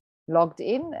stay logged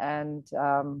in, and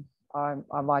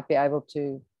I might be able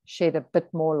to shed a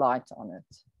bit more light on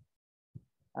it.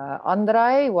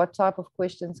 Andre, what type of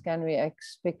questions can we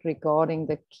expect regarding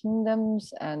the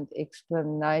kingdoms and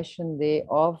explanation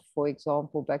thereof, for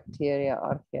example, bacteria,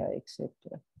 archaea, etc.?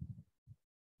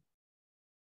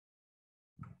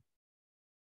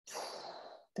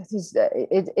 That is,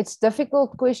 it's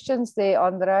difficult questions there,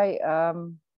 Andre.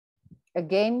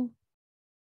 Again,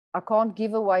 I can't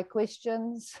give away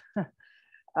questions.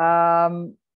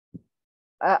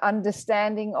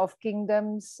 Understanding of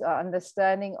kingdoms,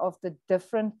 understanding of the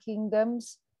different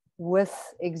kingdoms with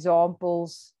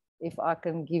examples, if I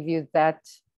can give you that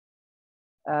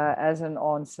as an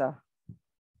answer.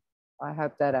 I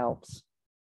hope that helps.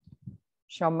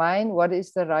 Charmaine, what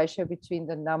is the ratio between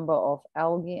the number of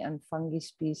algae and fungi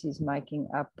species making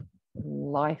up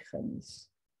lichens?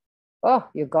 Oh,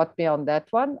 you got me on that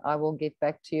one. I will get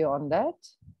back to you on that.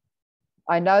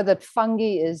 I know that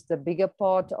fungi is the bigger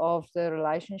part of the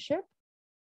relationship.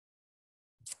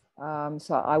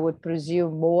 So I would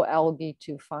presume more algae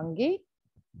to fungi,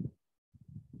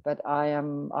 but I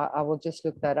will just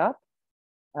look that up.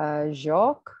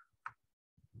 Jacques,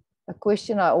 a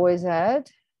question I always had.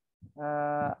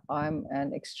 I'm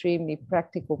an extremely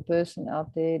practical person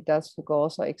out there. Does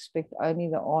Fugasa expect only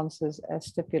the answers as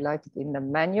stipulated in the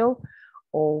manual,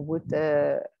 or would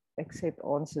the accept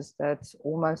answers that's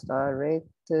almost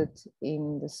directed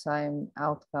in the same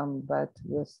outcome but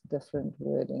with different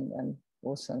wording and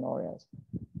or scenarios?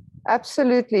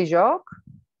 Absolutely, Jacques.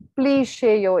 Please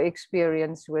share your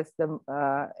experience with the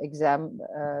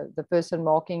the person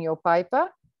marking your paper.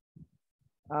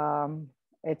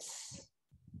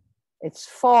 It's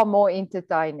far more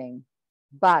entertaining,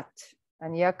 but,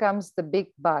 and here comes the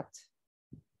big but,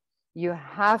 you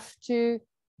have to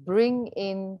bring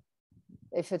in,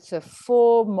 if it's a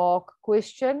 4-mark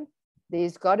question,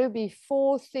 there's got to be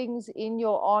 4 things in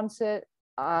your answer.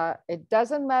 It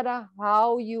doesn't matter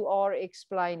how you are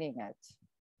explaining it,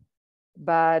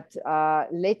 but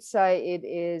let's say it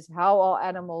is, how are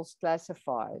animals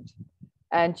classified?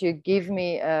 And you give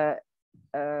me a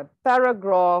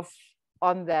paragraph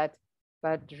on that,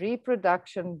 but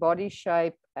reproduction, body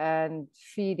shape, and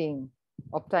feeding,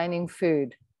 obtaining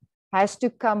food, has to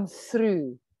come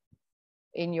through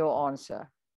in your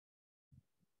answer.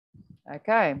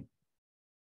 Okay.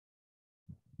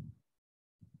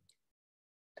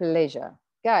 Pleasure.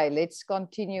 Okay, let's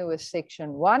continue with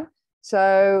section 1.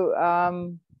 So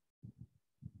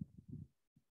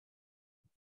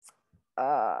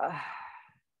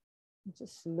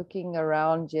just looking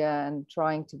around here and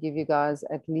trying to give you guys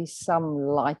at least some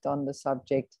light on the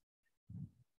subject.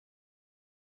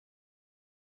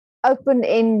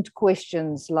 Open-end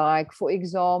questions, like, for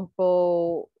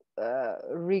example,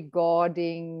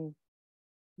 regarding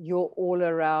your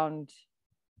all-around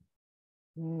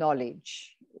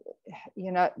knowledge.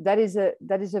 You know, that is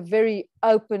a very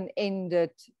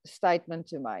open-ended statement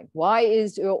to make. Why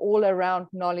is your all-around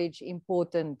knowledge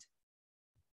important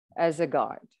as a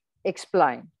guide?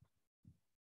 Explain.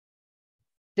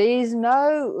 There is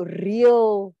no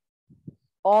real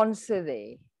answer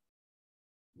there.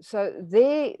 So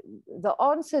the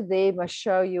answer there must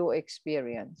show your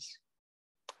experience.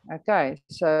 Okay,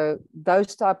 so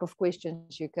those type of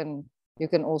questions you can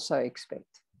also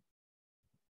expect.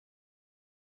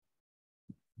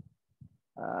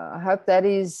 I hope that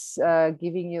is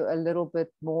giving you a little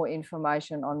bit more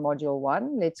information on module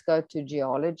 1. Let's go to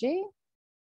geology.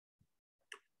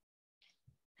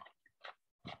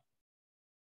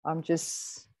 I'm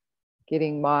just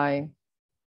getting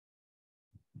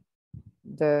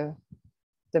the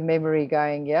memory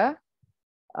going here.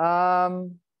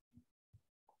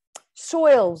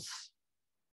 Soils,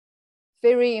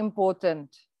 very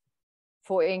important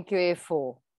for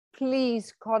NQF4.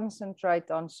 Please concentrate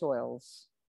on soils.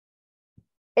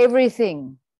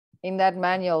 Everything in that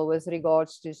manual with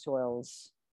regards to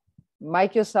soils.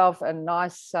 Make yourself a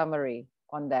nice summary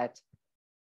on that.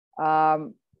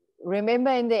 Remember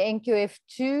in the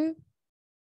NQF2,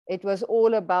 it was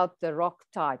all about the rock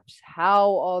types.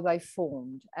 How are they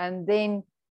formed? And then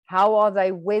how are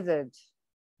they weathered?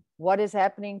 What is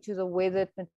happening to the weathered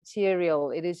material?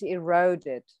 It is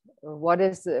eroded. What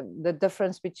is the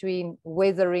difference between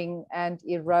weathering and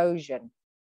erosion?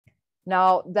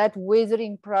 Now, that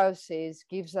weathering process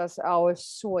gives us our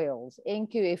soils.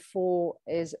 NQF4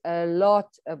 is a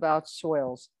lot about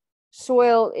soils.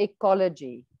 Soil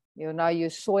ecology, you know,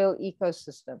 your soil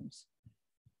ecosystems.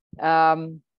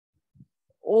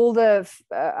 All the,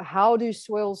 how do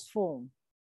soils form?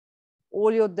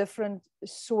 all your different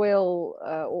soil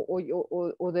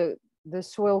or the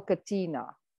soil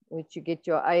katina, which you get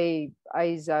your A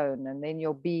zone, and then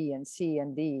your B and C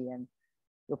and D, and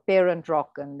your parent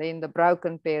rock, and then the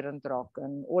broken parent rock,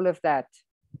 and all of that.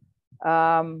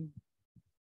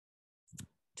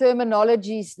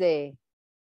 Terminologies there.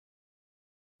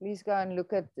 Please go and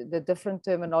look at the different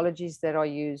terminologies that are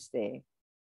used there.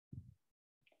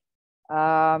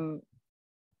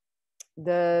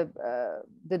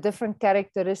 The different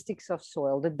characteristics of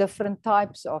soil, the different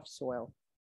types of soil.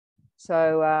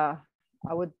 So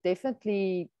I would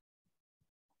definitely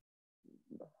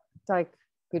take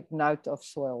good note of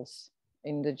soils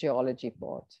in the geology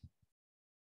part.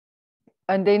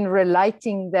 And then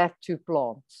relating that to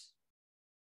plants.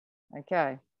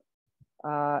 Okay.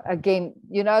 Again,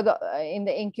 you know, in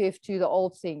the NQF2, the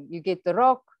old thing, you get the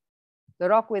rock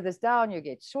weathers down, you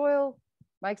get soil,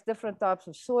 makes different types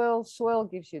of soil. Soil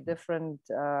gives you different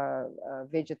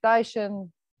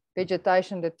vegetation.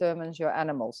 Vegetation determines your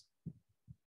animals.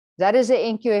 That is an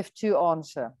NQF2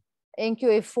 answer.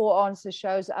 NQF4 answer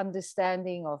shows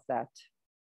understanding of that.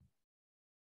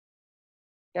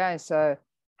 Okay, so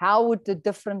how would the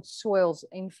different soils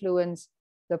influence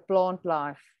the plant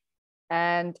life?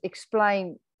 And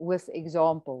explain with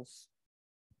examples.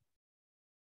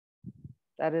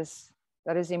 That is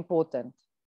important.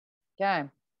 Okay.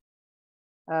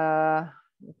 Let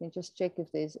me just check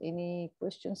if there's any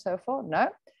questions so far. No.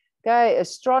 Okay,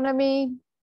 astronomy.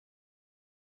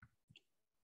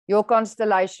 Your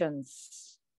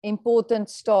constellations, important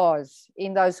stars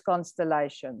in those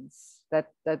constellations.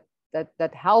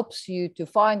 That helps you to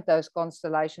find those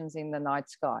constellations in the night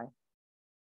sky.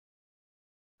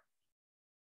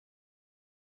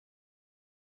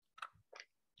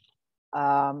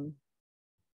 And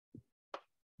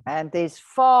there's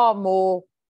far more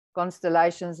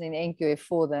constellations in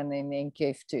NQF4 than in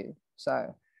NQF2.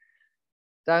 So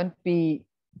don't be,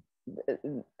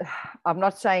 I'm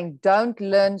not saying don't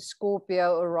learn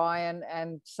Scorpio, Orion,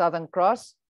 and Southern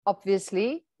Cross.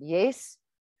 Obviously, yes,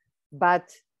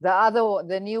 but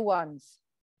the new ones,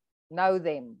 know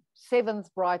them. 7th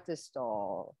brightest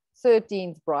star,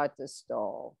 13th brightest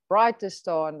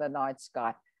star in the night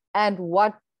sky. And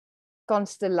what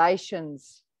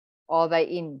constellations are they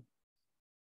in?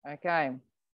 Okay.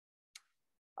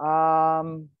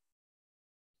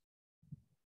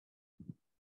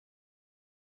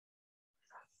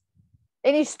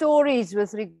 Any stories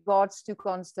with regards to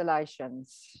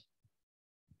constellations?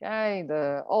 Okay,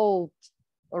 the old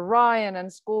Orion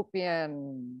and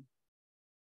Scorpion,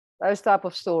 those type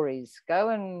of stories. Go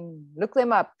and look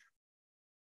them up.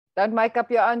 Don't make up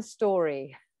your own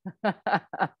story.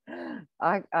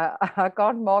 I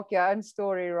can't mark your own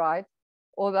story right,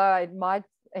 although it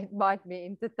might be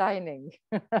entertaining.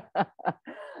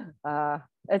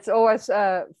 It's always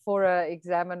for an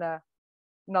examiner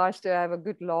nice to have a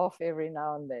good laugh every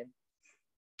now and then.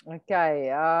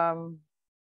 Okay,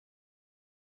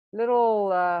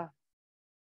 little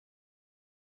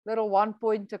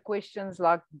one-pointer questions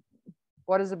like,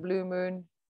 what is a blue moon?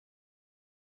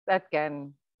 That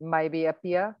can maybe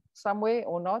appear somewhere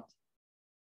or not.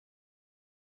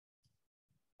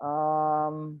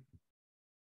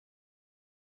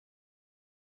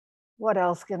 What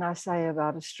else can I say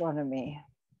about astronomy?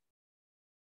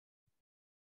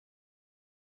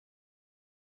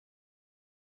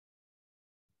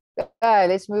 Okay,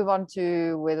 let's move on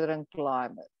to weather and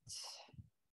climate.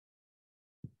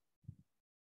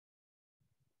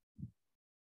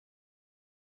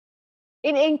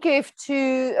 In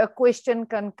NQF2, a question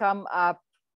can come up.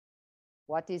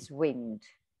 What is wind?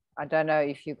 I don't know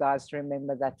if you guys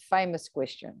remember that famous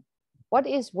question. What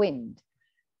is wind?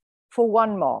 For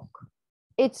 1 mark,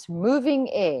 it's moving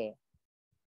air.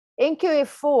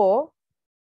 NQF4,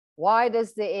 why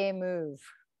does the air move?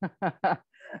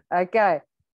 Okay,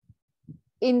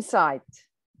 insight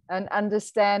and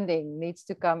understanding needs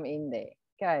to come in there.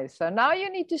 Okay, so now you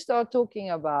need to start talking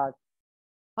about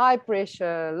high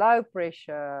pressure, low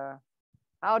pressure.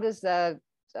 How does that,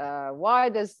 why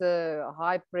does the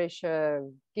high pressure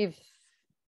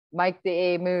make the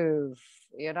air move,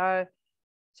 you know?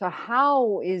 So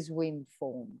how is wind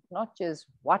formed? Not just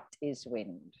what is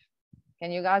wind.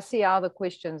 Can you guys see how the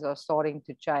questions are starting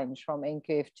to change from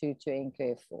NQF2 to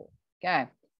NQF4? Okay.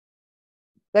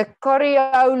 The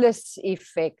Coriolis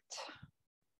effect.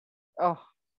 Oh,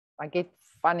 I get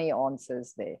funny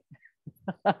answers there.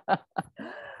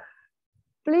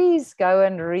 Please go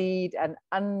and read and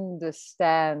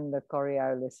understand the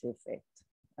Coriolis effect.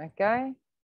 Okay.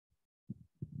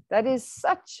 That is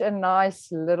such a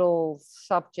nice little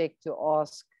subject to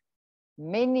ask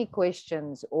many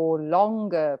questions or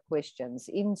longer questions,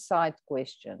 insight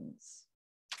questions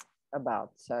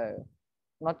about. So I'm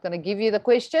not going to give you the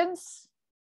questions.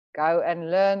 Go and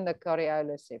learn the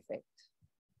Coriolis effect.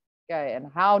 Okay,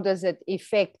 and how does it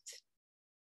affect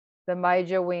the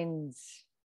major winds?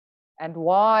 And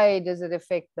why does it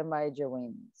affect the major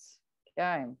winds?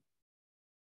 Okay.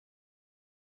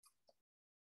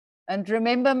 And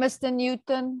remember, Mr.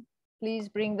 Newton, please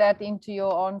bring that into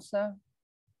your answer.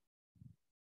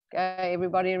 Okay,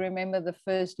 everybody remember the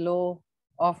first law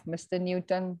of Mr.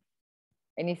 Newton.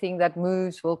 Anything that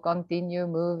moves will continue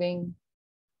moving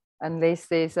unless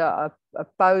there's a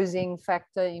opposing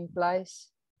factor in place.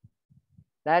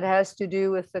 That has to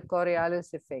do with the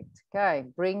Coriolis effect. Okay,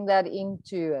 bring that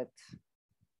into it.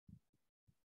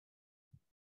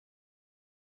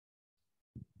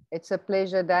 It's a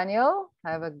pleasure, Daniel.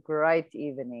 Have a great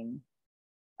evening.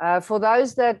 For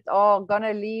those that are going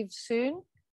to leave soon,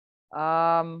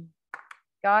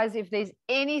 guys, if there's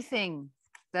anything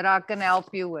that I can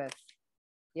help you with,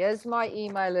 here's my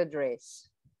email address.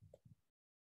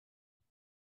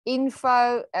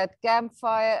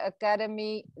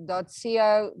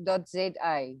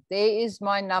 info@campfireacademy.co.za. There is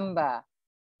my number.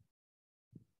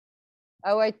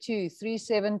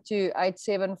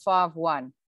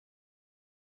 082-372-8751.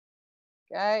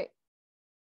 Okay.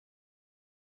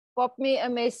 Pop me a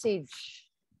message.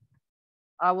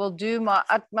 I will do my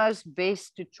utmost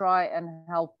best to try and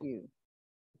help you.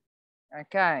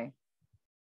 Okay.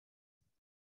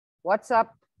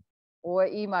 WhatsApp or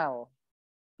email.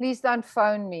 Please don't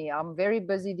phone me. I'm very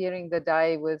busy during the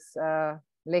day with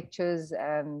lectures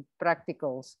and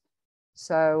practicals.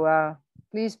 So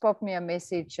please pop me a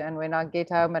message, and when I get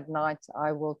home at night,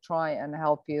 I will try and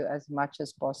help you as much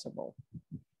as possible.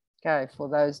 Okay, for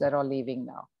those that are leaving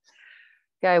now.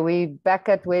 Okay, we're back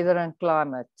at weather and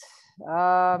climate.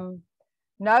 Know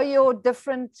your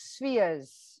different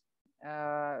spheres,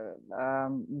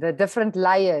 the different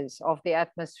layers of the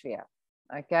atmosphere.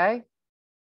 Okay.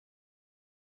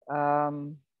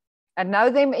 And know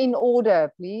them in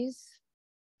order, please.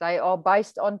 They are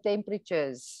based on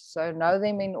temperatures, so know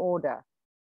them in order.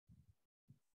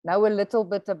 Know a little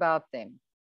bit about them.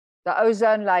 The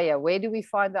ozone layer, where do we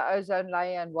find the ozone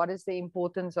layer and what is the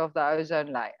importance of the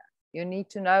ozone layer? You need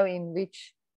to know in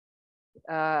which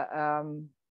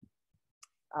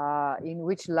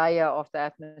layer of the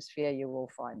atmosphere you will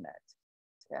find that.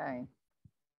 Okay.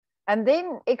 And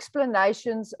then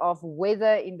explanations of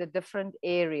weather in the different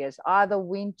areas, either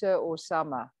winter or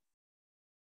summer.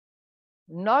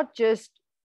 Not just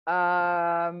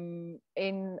on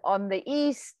the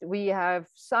east, we have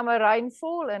summer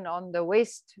rainfall, and on the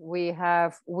west, we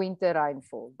have winter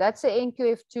rainfall. That's the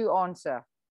NQF2 answer.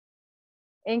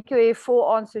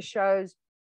 NQF4 answer shows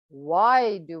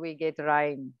why do we get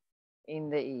rain in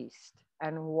the east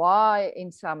and why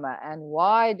in summer, and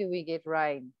why do we get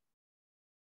rain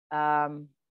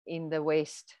in the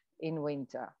west in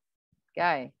winter.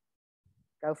 Okay,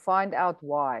 go find out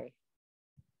why.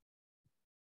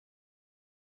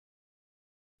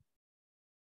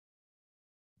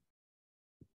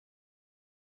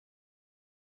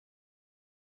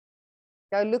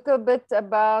 Go look a bit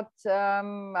about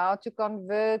how to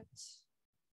convert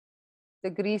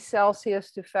degrees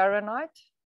Celsius to Fahrenheit.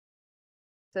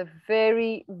 It's a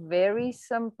very, very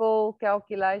simple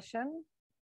calculation.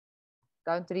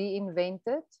 Don't reinvent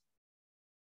it.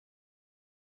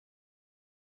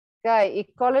 Okay,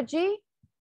 ecology,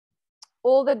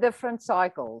 all the different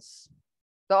cycles.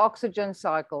 The oxygen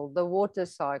cycle, the water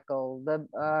cycle, the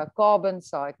carbon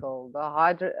cycle,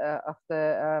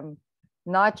 the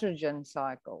nitrogen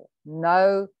cycle.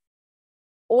 Know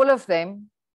all of them.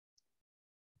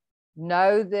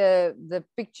 Know the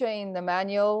picture in the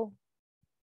manual.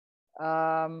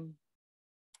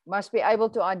 Must be able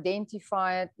to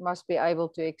identify it, must be able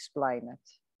to explain it.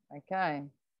 Okay.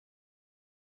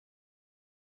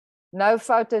 No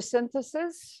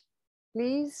photosynthesis,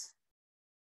 please.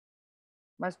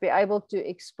 Must be able to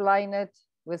explain it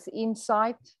with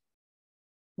insight,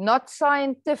 not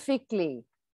scientifically.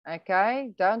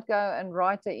 Okay, don't go and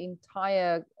write an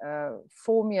entire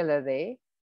formula there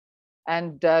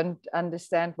and don't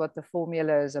understand what the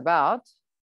formula is about.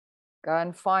 Go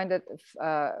and find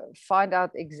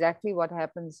out exactly what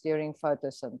happens during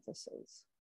photosynthesis.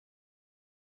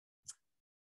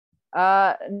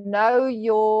 Know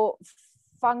your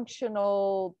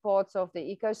functional parts of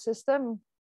the ecosystem.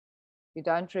 If you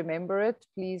don't remember it,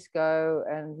 please go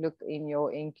and look in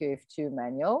your NQF2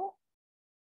 manual.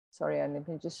 Sorry, and let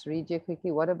me just read you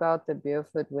quickly. What about the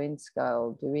Beaufort wind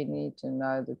scale? Do we need to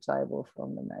know the table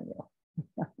from the manual?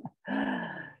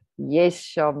 Yes,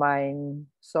 Charmaine,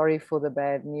 sorry for the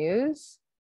bad news.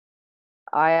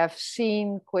 I have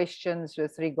seen questions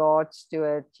with regards to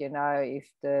it, you know, if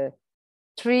the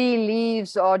tree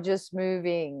leaves are just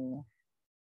moving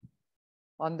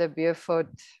on the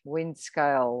Beaufort wind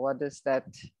scale. What does that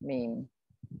mean?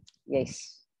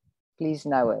 Yes, please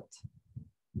know it.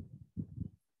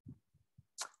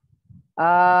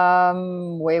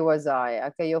 Where was I?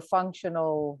 Okay, your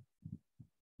functional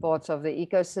parts of the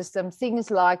ecosystem, things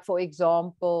like, for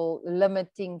example,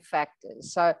 limiting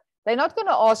factors. So they're not going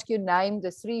to ask you name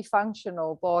the 3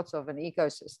 functional parts of an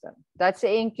ecosystem. That's the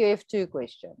NQF2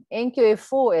 question.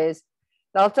 NQF4 is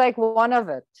they'll take one of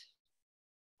it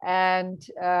and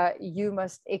you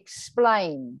must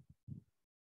explain.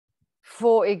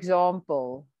 For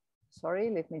example, sorry,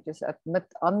 let me just admit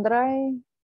Andre.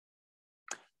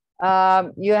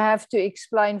 You have to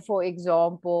explain, for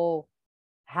example,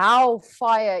 how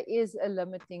fire is a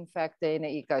limiting factor in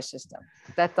an ecosystem.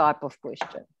 That type of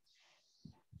question.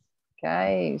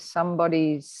 Okay,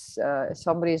 somebody's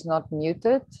not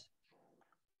muted.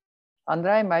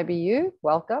 Andre, maybe you.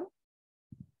 Welcome.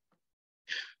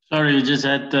 Sorry, we just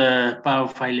had power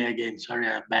failure again. Sorry,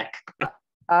 I'm back.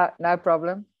 No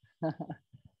problem.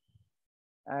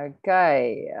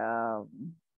 Okay.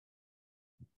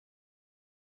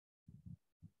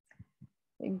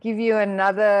 Give you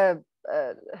another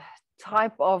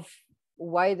type of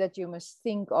way that you must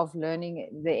think of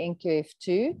learning the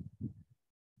NQF2.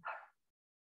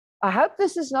 I hope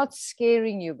this is not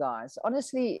scaring you guys.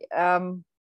 Honestly, the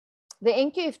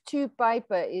NQF2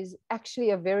 paper is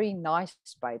actually a very nice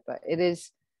paper. It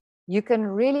is, you can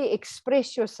really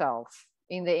express yourself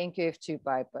in the NQF2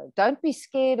 paper. Don't be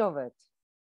scared of it.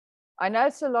 I know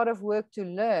it's a lot of work to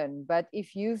learn, but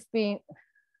if you've been,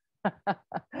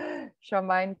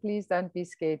 Charmaine, please don't be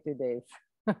scared to death.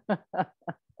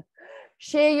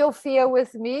 Share your fear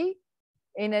with me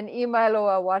in an email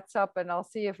or a WhatsApp, and I'll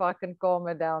see if I can calm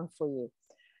it down for you.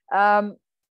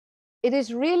 It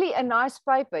is really a nice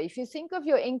paper. If you think of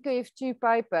your NQF2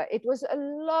 paper, it was a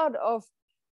lot of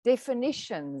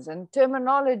definitions and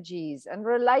terminologies and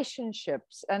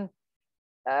relationships and,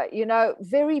 you know,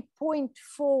 very point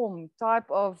form type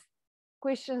of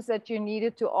questions that you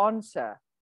needed to answer.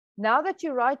 Now that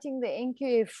you're writing the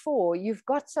NQF4, you've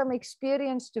got some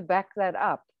experience to back that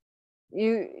up.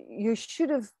 You should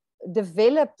have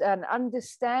developed an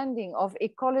understanding of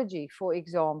ecology, for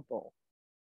example,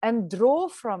 and draw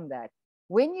from that.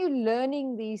 When you're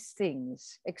learning these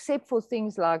things, except for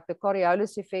things like the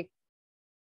Coriolis effect,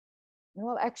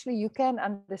 well, actually, you can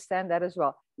understand that as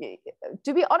well.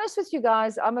 To be honest with you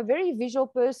guys, I'm a very visual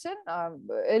person.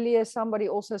 Earlier, somebody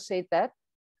also said that.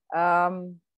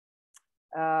 I'm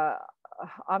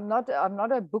not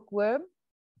a bookworm.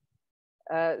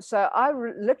 So I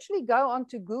literally go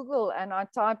onto Google and I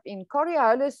type in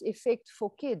Coriolis effect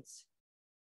for kids,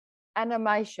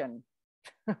 animation.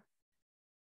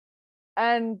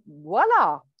 And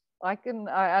voila, I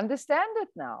understand it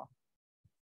now.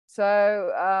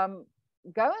 So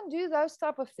go and do those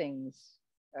type of things.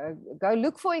 Go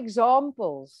look for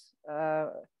examples.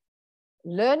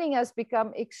 Learning has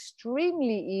become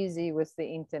extremely easy with the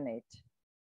internet.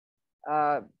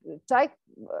 Type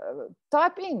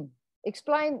in,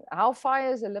 explain how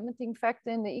fire is a limiting factor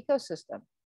in the ecosystem,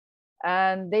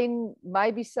 and then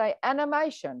maybe say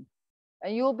animation,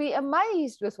 and you'll be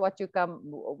amazed with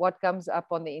what comes up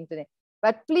on the internet.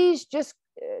 But please just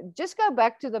go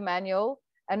back to the manual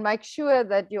and make sure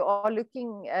that you are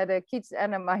looking at a kid's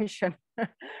animation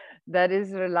that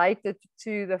is related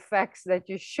to the facts that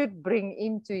you should bring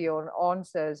into your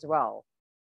answer as well.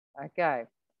 Okay.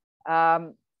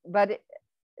 But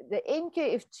the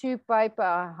NQF2 paper,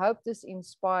 I hope this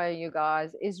inspires you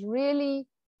guys, is really,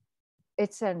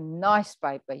 it's a nice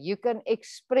paper. You can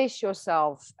express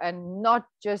yourself and not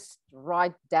just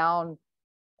write down,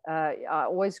 I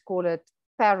always call it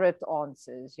parrot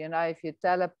answers. You know, if you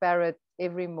tell a parrot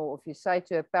if you say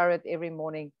to a parrot every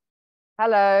morning,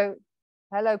 hello,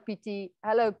 hello, Pity,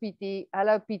 hello, Pity,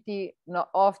 hello, Pity. Now,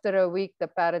 after a week, the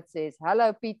parrot says,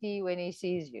 hello, Pity, when he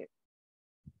sees you.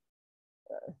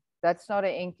 That's not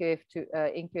an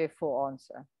NQF4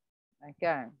 answer.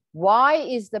 Okay. Why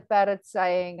is the parrot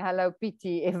saying hello,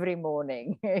 Pity, every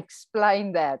morning?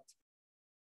 Explain that.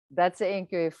 That's an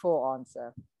NQF4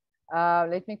 answer.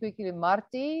 Let me quickly,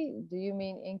 Marty, do you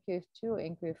mean NQF2 or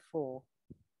NQF4?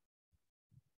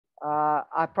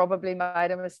 I probably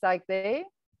made a mistake there.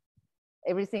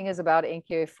 Everything is about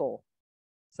NQF4.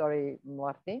 Sorry,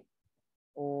 Marty.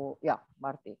 Or yeah,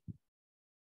 Marty.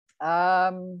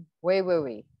 Where were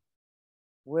we?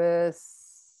 With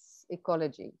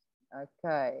ecology.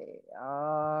 Okay.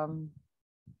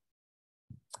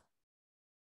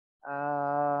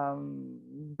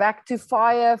 Back to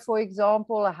fire, for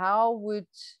example, how would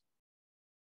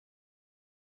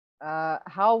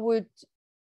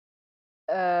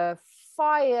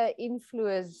fire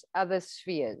influence other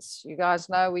spheres? You guys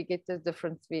know we get the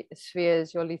different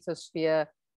spheres, your lithosphere,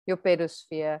 your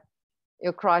pedosphere,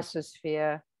 your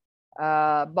chrysosphere,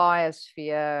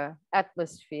 biosphere,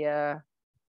 atmosphere,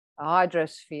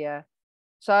 hydrosphere.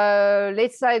 So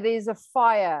let's say there's a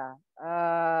fire,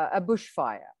 a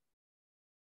bushfire.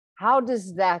 How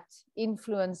does that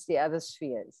influence the other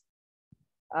spheres?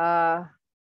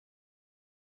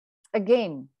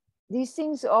 Again, these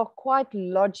things are quite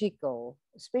logical,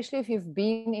 especially if you've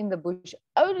been in the bush.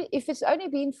 Only if it's only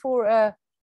been for a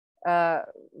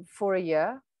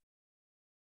year.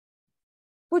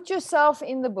 Put yourself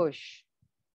in the bush,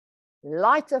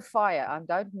 light a fire. I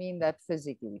don't mean that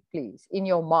physically, please, in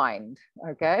your mind,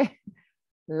 okay?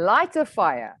 Light a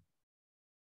fire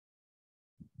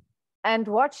and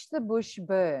watch the bush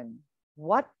burn.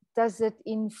 What does it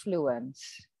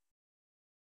influence?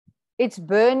 It's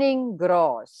burning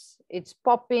grass. It's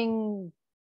popping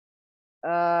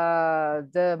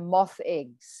the moth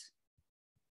eggs.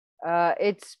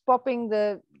 It's popping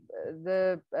the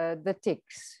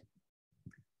ticks.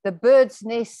 The bird's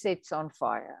nest sets on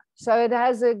fire. So it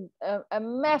has a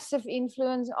massive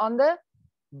influence on the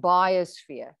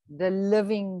biosphere, the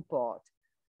living part.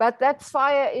 But that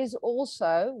fire is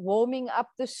also warming up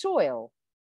the soil.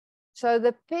 So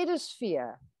the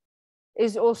pedosphere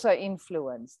is also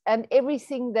influenced, and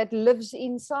everything that lives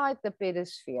inside the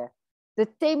pedosphere. The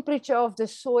temperature of the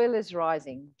soil is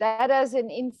rising. That has an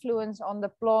influence on the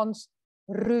plant's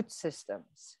root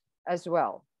systems as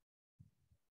well.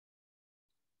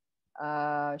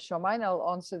 Charmaine, I'll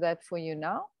answer that for you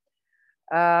now.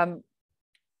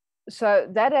 So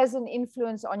that has an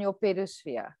influence on your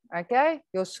pedosphere, okay?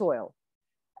 Your soil.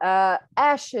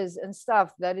 Ashes and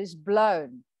stuff that is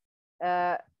blown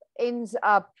ends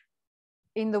up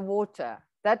in the water.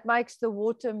 That makes the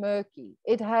water murky.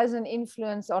 It has an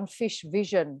influence on fish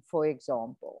vision, for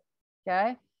example,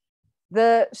 okay?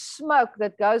 The smoke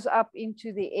that goes up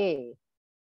into the air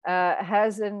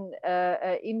has an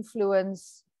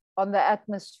influence on the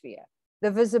atmosphere,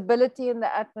 the visibility in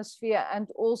the atmosphere,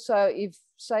 and also if,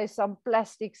 say, some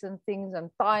plastics and things and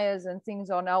tires and things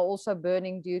are now also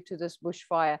burning due to this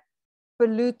bushfire,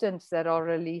 pollutants that are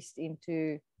released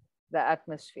into the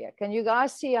atmosphere. Can you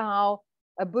guys see how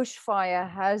a bushfire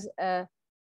has a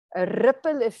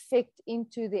ripple effect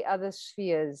into the other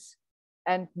spheres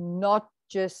and not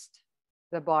just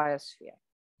the biosphere?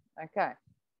 Okay,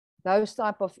 those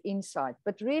type of insight,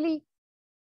 but really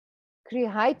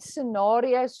create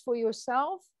scenarios for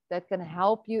yourself that can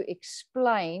help you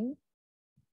explain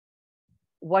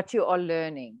what you are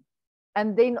learning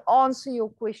and then answer your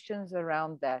questions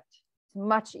around that. It's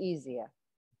much easier.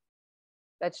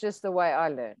 That's just the way I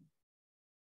learn.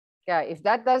 Okay, if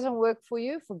that doesn't work for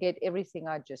you, forget everything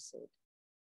I just said.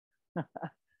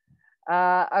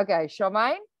 Okay,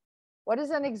 Charmaine, what is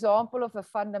an example of a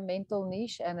fundamental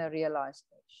niche and a realized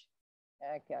niche?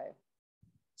 Okay,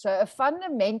 so a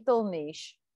fundamental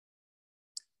niche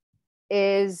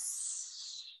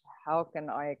is, how can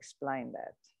I explain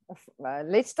that?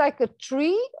 Let's take a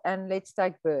tree and let's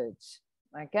take birds,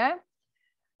 okay?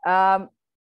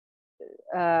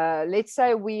 Let's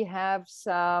say we have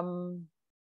some,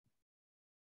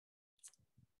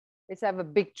 let's have a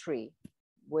big tree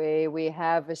where we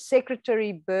have a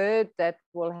secretary bird that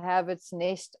will have its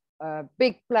nest, a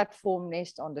big platform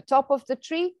nest on the top of the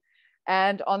tree.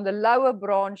 And on the lower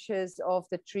branches of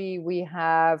the tree, we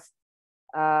have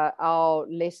our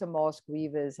lesser mask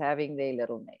weavers having their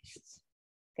little nests.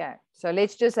 Okay, so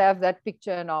let's just have that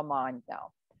picture in our mind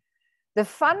now. The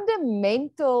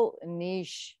fundamental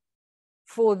niche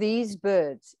for these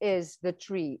birds is the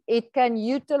tree. It can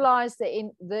utilize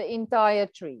the entire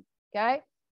tree. Okay,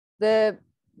 the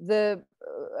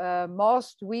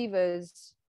masked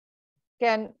weavers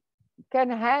can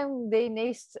hang their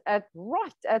nests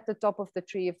right at the top of the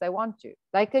tree if they want to.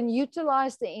 They can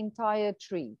utilize the entire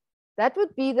tree. That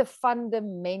would be the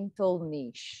fundamental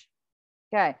niche.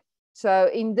 Okay, so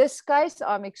in this case,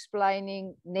 I'm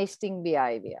explaining nesting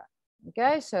behavior.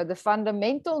 Okay, so the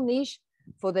fundamental niche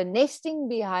for the nesting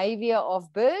behavior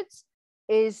of birds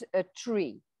is a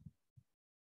tree.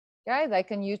 Okay, they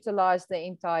can utilize the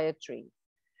entire tree.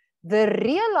 The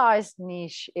realized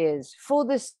niche is for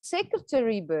the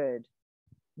secretary bird.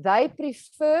 They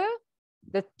prefer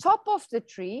the top of the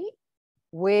tree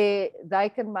where they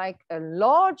can make a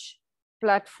large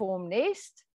platform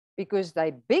nest because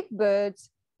they're big birds,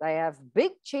 they have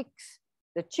big chicks,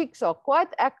 the chicks are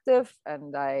quite active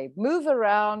and they move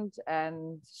around.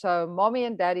 And so mommy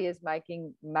and daddy is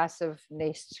making massive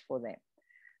nests for them.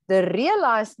 The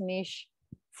realized niche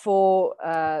for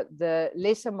the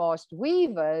lesser mast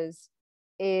weavers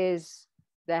is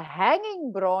the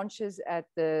hanging branches at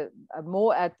the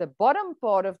more at the bottom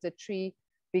part of the tree,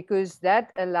 because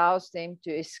that allows them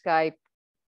to escape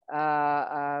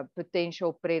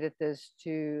potential predators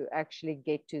to actually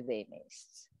get to their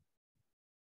nests.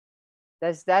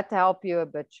 Does that help you a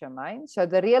bit, Charmaine? So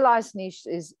the realized niche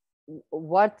is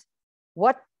what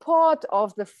part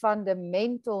of the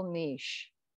fundamental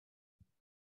niche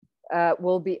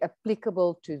will be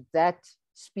applicable to that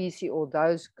species or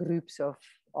those groups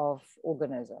of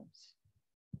organisms.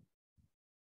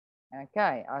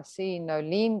 Okay, I see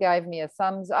Nolene gave me a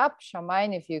thumbs up.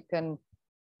 Charmaine, if you can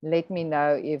let me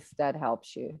know if that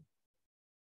helps you.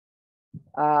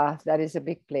 That is a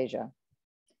big pleasure.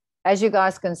 As you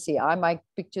guys can see, I make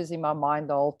pictures in my mind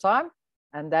the whole time,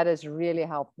 and that has really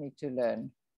helped me to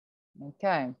learn.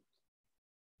 Okay.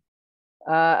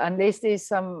 Unless there's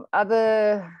some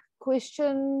other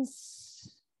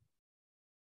questions.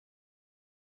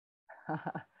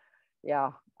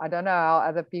 Yeah, I don't know how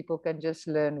other people can just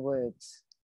learn words.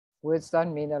 Words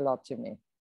don't mean a lot to me.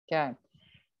 Okay.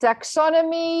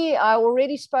 Taxonomy, I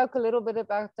already spoke a little bit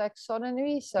about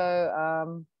taxonomy.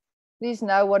 So please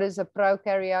know what is a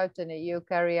prokaryote and a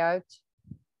eukaryote.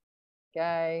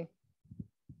 Okay.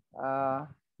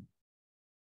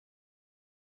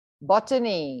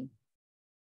 Botany.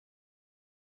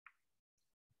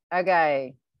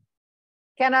 Okay.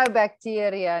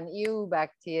 Canobacteria and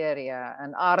eubacteria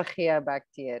and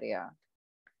archaeobacteria.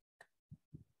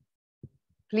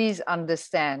 Please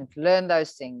understand, learn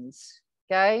those things.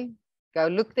 Okay. Go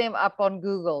look them up on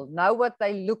Google. Know what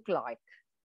they look like.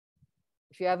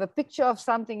 If you have a picture of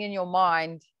something in your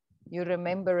mind, you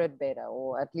remember it better,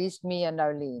 or at least me and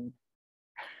Nolene.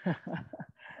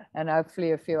 And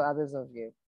hopefully a few others of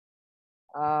you.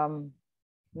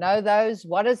 Know those.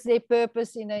 What is their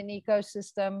purpose in an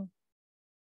ecosystem?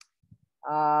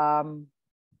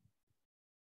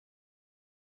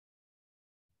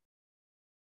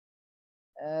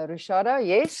 Rishada,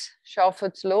 yes.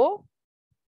 Shelford's law.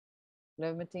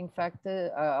 Limiting factor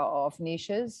of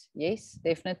niches. Yes,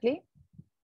 definitely.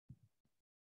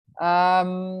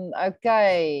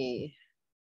 Okay.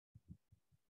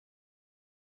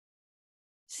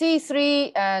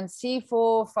 C3 and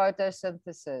C4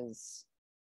 photosynthesis.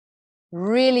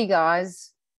 Really,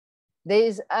 guys,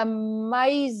 there's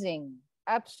amazing,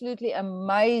 absolutely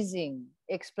amazing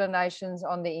explanations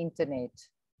on the internet.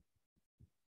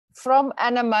 From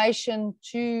animation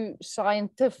to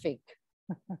scientific.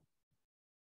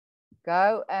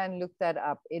 Go and look that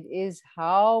up. It is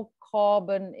how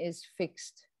carbon is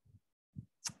fixed.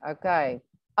 Okay.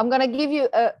 I'm going to give you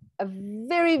a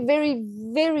very, very,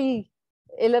 very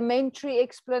elementary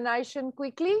explanation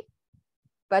quickly,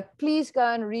 but please go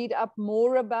and read up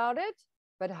more about it.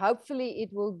 But hopefully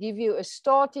it will give you a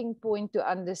starting point to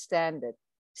understand it.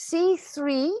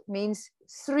 C3 means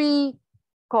 3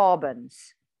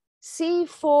 carbons.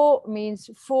 C4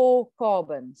 means 4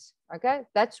 carbons. Okay,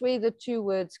 that's where the 2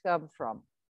 words come from.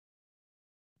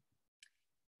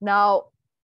 Now,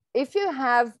 if you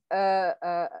have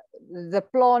the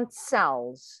plant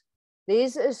cells,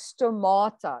 there's a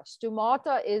stomata.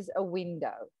 Stomata is a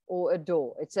window or a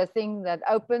door. It's a thing that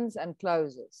opens and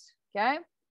closes. Okay,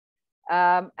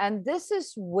 and this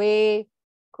is where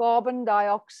carbon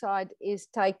dioxide is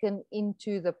taken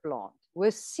into the plant.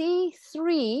 With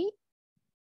C3,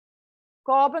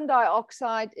 carbon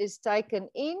dioxide is taken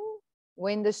in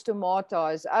when the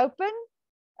stomata is open.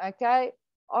 Okay,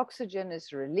 oxygen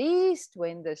is released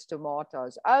when the stomata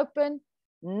is open.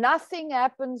 Nothing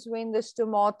happens when the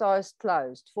stomata is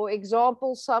closed. For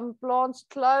example, some plants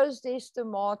close their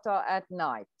stomata at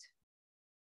night.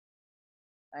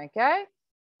 Okay,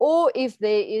 or if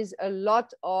there is a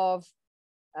lot of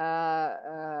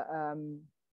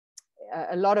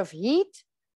heat,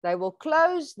 they will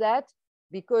close that,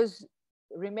 because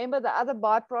remember, the other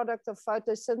byproduct of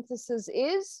photosynthesis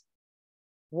is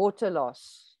water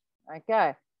loss.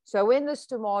 Okay, so when the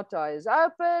stomata is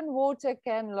open, water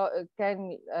can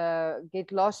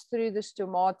get lost through the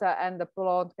stomata and the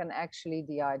plant can actually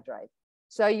dehydrate.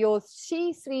 So your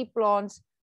C3 plants,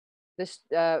 the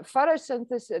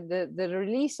photosynthesis, the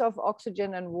release of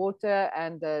oxygen and water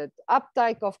and the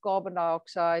uptake of carbon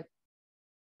dioxide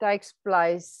takes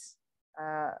place.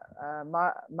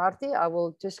 Marty, I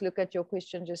will just look at your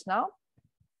question just now.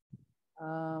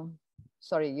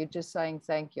 Sorry, you're just saying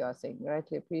thank you, I think.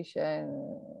 Greatly appreciate.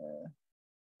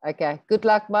 Okay, good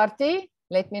luck, Marty.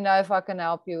 Let me know if I can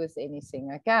help you with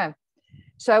anything, okay?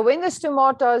 So when the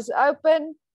stomata is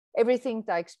open, everything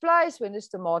takes place. When the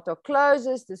stomata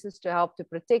closes, this is to help to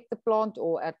protect the plant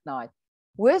or at night.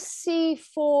 With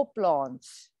C4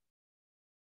 plants,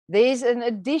 there's an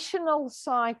additional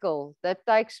cycle that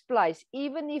takes place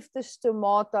even if the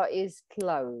stomata is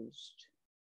closed.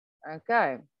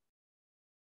 Okay.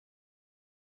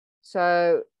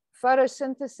 So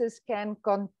photosynthesis can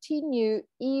continue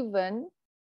even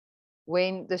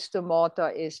when the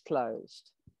stomata is closed.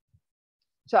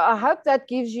 So I hope that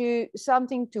gives you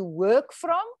something to work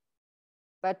from,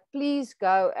 but please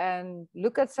go and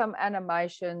look at some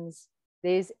animations.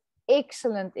 There's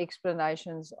excellent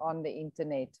explanations on the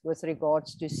internet with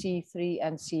regards to C3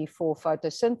 and C4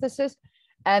 photosynthesis.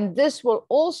 And this will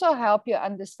also help you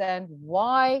understand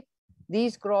why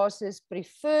these grasses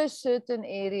prefer certain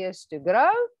areas to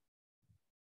grow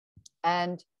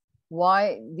and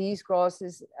why these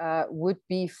grasses would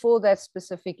be for that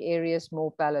specific areas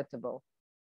more palatable.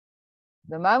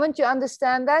 The moment you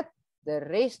understand that, the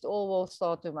rest all will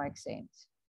start to make sense.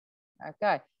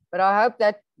 Okay, but I hope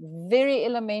that very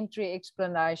elementary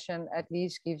explanation at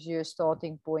least gives you a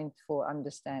starting point for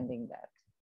understanding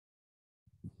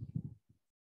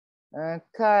that.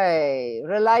 Okay,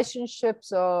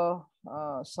 relationships are,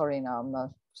 sorry, now I'm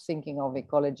not thinking of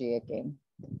ecology again.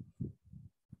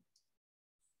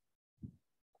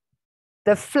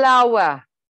 The flower.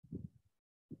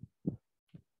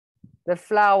 The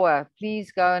flower,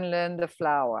 please go and learn the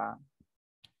flower.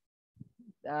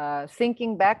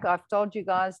 Thinking back, I've told you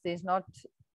guys there's not,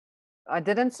 I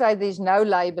didn't say there's no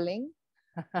labeling.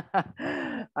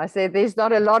 I said there's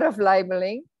not a lot of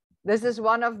labeling. This is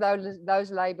one of those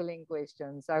labeling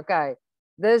questions. Okay,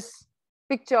 this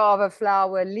picture of a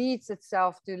flower leads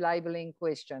itself to labeling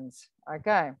questions.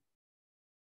 Okay,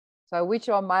 so which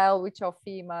are male, which are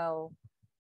female,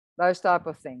 those type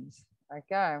of things.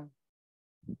 Okay.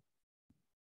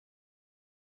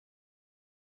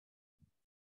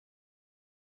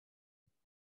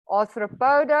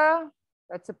 Arthropoda,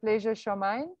 that's a pleasure,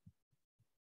 Charmaine.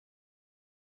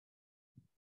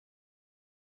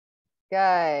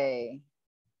 Okay.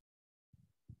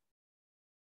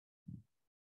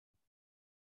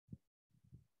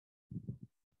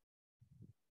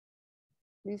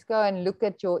 Please go and look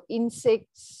at your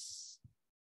insects,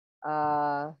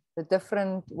 the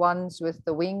different ones with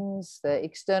the wings, the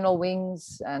external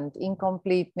wings and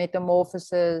incomplete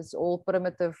metamorphosis, all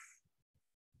primitive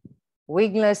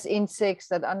wingless insects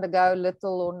that undergo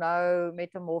little or no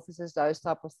metamorphosis, those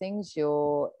type of things,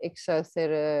 your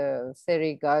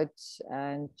exotherigotes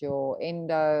and your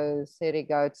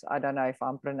endotherigotes. I don't know if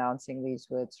I'm pronouncing these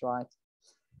words right.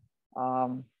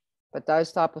 But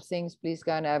those type of things, please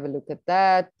go and have a look at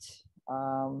that.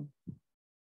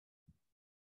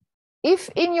 If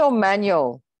in your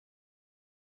manual,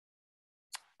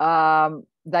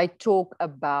 they talk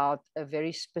about a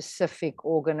very specific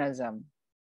organism,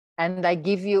 and they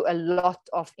give you a lot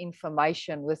of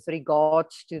information with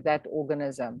regards to that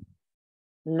organism,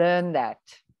 learn that.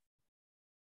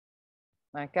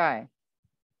 Okay.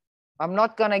 I'm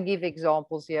not going to give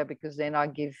examples here because then I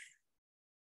give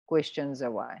questions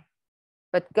away.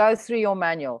 But go through your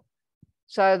manual.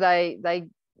 So they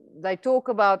talk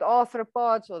about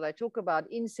arthropods or they talk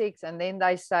about insects, and then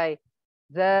they say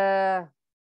let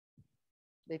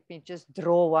me just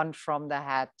draw one from the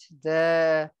hat,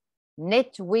 the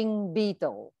net wing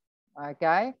beetle,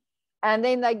 okay? And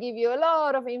then they give you a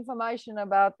lot of information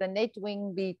about the net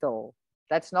wing beetle.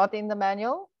 That's not in the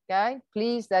manual, okay?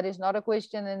 Please, that is not a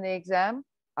question in the exam.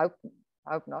 Hope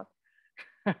not.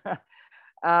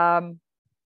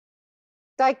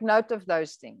 Take note of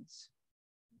those things.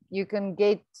 You can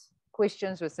get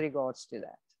questions with regards to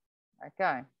that,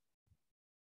 okay?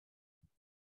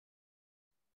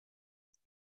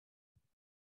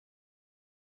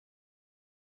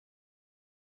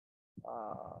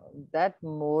 That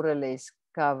more or less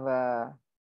cover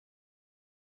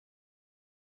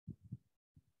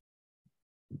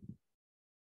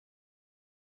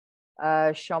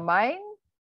Charmaine.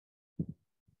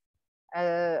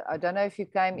 I don't know if you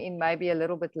came in maybe a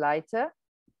little bit later.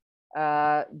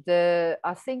 I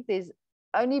think there's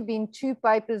only been 2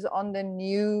 papers on the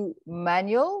new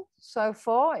manual so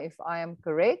far, if I am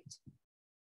correct.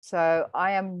 So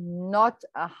I am not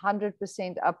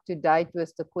 100% up to date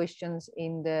with the questions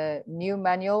in the new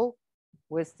manual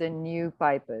with the new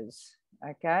papers.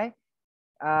 Okay.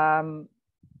 Andre,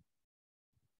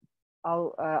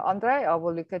 I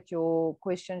will look at your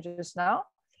question just now.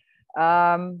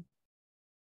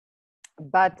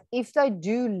 But if they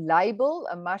do label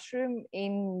a mushroom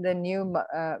in the new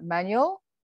manual,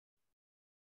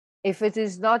 If it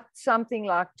is not something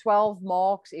like 12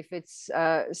 marks, if it's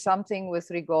something with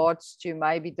regards to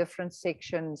maybe different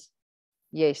sections,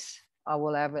 yes, I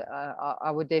will have,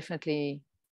 I would definitely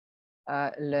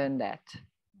learn that.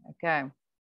 Okay.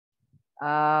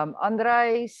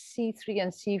 Andre, C3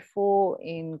 and C4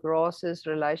 in grasses,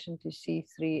 relation to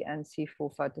C3 and C4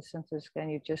 photosynthesis. Can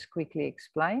you just quickly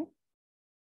explain?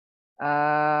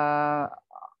 Andre,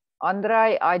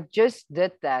 I just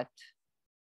did that.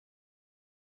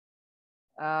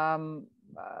 I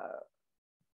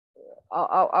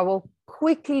will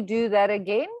quickly do that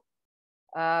again,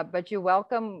 but you're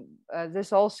welcome. This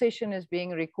whole session is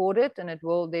being recorded, and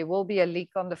there will be a link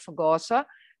on the Fagasa,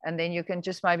 and then you can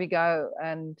just maybe go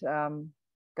and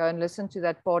listen to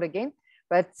that part again.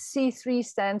 But C3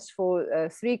 stands for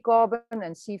 3 carbon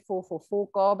and C4 for 4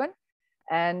 carbon.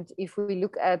 And if we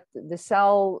look at the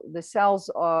cells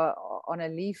are on a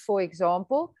leaf, for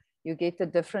example, you get the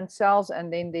different cells,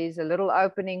 and then there's a little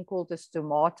opening called the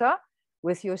stomata.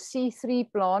 With your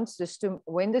C3 plants,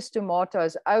 when the stomata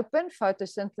is open,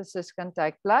 photosynthesis can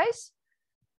take place.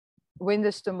 When the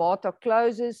stomata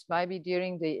closes, maybe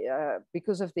during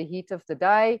because of the heat of the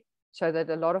day, so that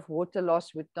a lot of water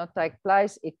loss would not take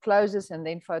place, it closes, and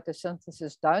then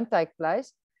photosynthesis don't take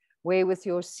place. Where with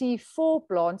your C4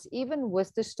 plants, even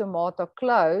with the stomata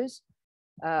closed,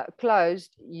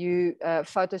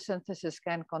 photosynthesis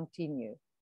can continue.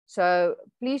 So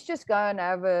please just go and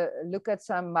have a look at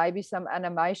maybe some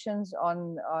animations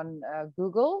on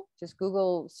Google. Just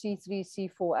Google C3,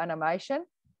 C4 animation,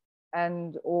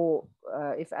 or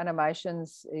if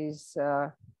animations is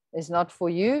not for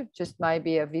you, just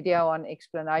maybe a video on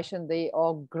explanation. They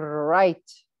are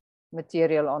great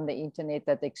material on the internet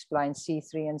that explains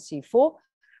C3 and C4,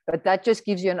 but that just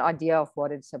gives you an idea of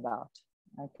what it's about.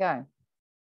 Okay.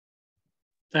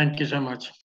 Thank you so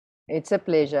much. It's a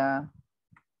pleasure.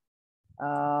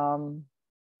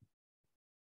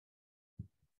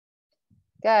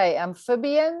 Okay,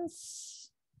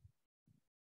 amphibians.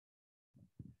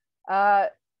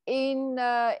 In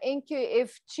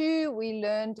NQF2, we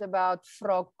learned about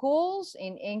frog calls.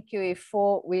 In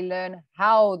NQF4, we learn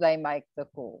how they make the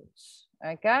calls.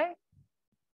 Okay,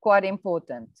 quite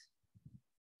important.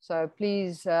 So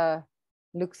please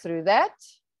look through that,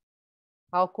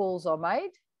 how calls are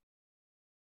made.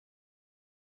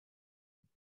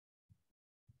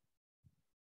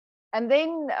 And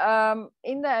then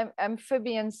in the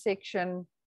amphibian section,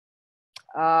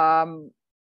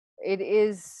 it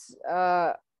is,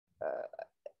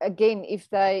 again, if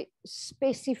they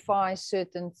specify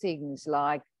certain things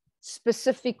like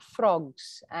specific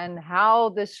frogs and how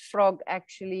this frog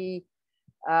actually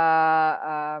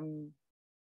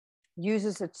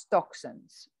uses its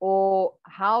toxins, or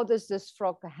how does this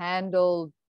frog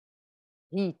handle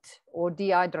heat or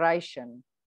dehydration,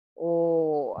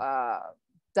 or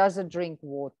does it drink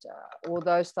water, or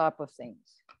those type of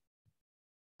things.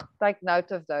 Take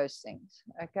note of those things,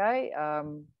 okay?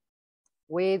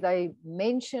 Where they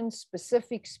mention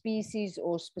specific species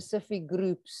or specific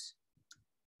groups,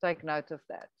 take note of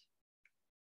that.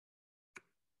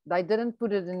 They didn't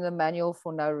put it in the manual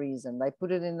for no reason. They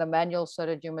put it in the manual so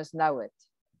that you must know it.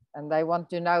 And they want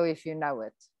to know if you know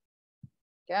it.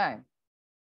 Okay.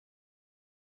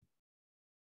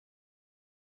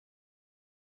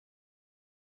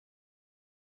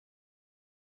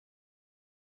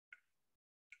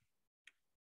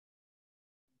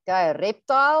 Okay,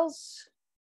 reptiles.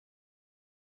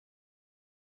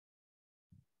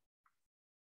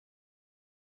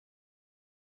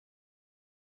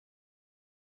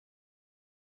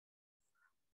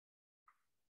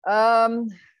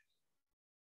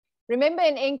 Remember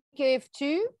in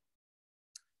NQF2,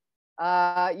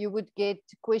 you would get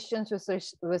questions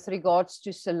with regards to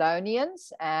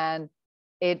Selonians, and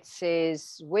it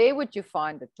says, where would you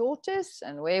find a tortoise,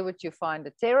 and where would you find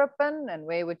a terrapin, and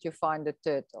where would you find a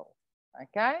turtle?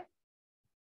 Okay.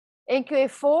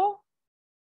 NQF4,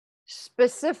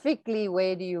 specifically,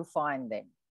 where do you find them?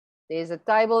 There's a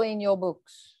table in your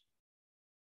books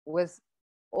with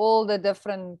all the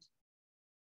different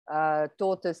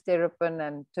tortoise, terrapin,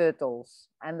 and turtles,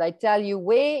 and they tell you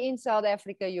where in South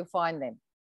Africa you find them.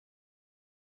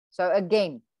 So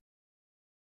again,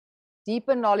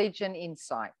 deeper knowledge and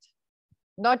insight,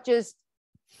 not just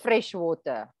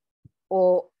freshwater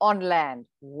or on land.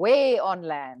 Where on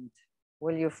land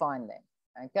will you find them?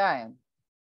 Okay.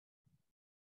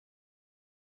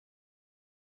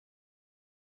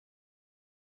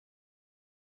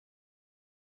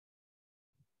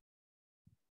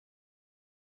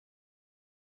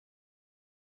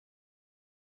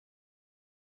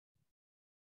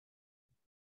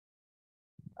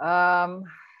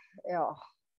 Yeah.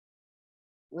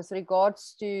 with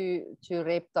regards to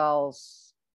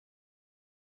reptiles,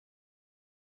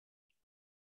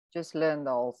 just learn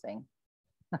the whole thing.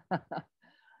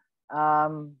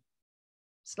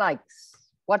 Snakes,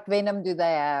 what venom do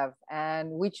they have,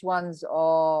 and which ones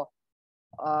are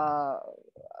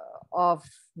of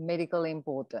medical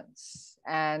importance,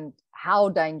 and how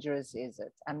dangerous is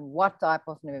it, and what type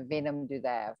of venom do they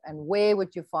have, and where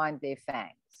would you find their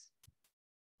fangs?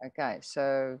 Okay,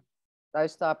 so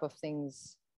those type of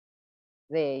things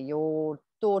there. Your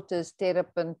tortoise,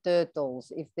 terrapin,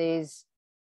 turtles, if there's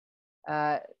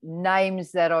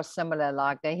names that are similar,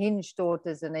 like a hinged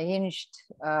tortoise and a hinged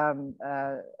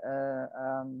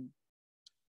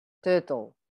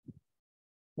turtle.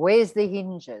 Where's the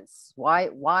hinges? Why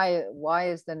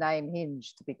is the name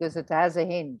hinged? Because it has a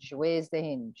hinge. Where's the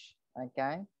hinge?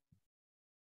 Okay.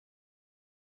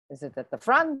 Is it at the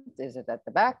front? Is it at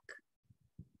the back?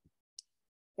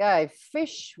 Okay,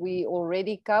 fish we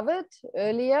already covered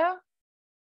earlier.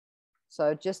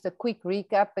 So just a quick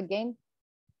recap again.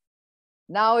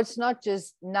 Now it's not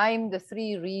just name the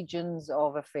 3 regions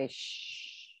of a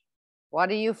fish. What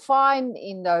do you find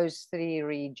in those 3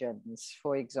 regions,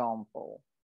 for example?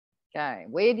 Okay,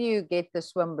 where do you get the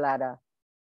swim bladder?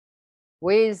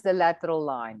 Where's the lateral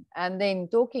line? And then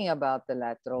talking about the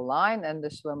lateral line and the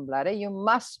swim bladder, you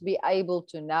must be able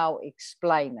to now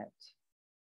explain it.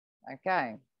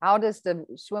 Okay, how does the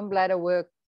swim bladder work?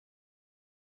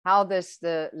 How does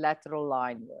the lateral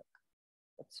line work?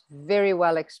 It's very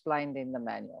well explained in the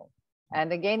manual.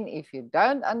 And again, if you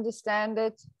don't understand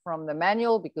it from the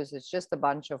manual, because it's just a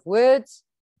bunch of words,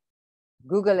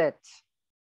 Google it.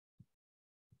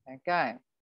 Okay.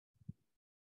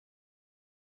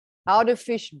 How do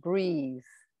fish breathe?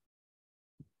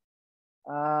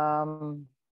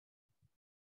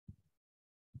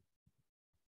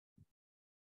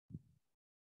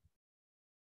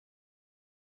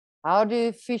 How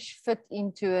do fish fit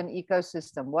into an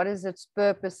ecosystem? What is its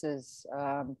purposes?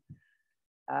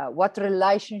 What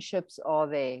relationships are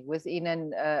there within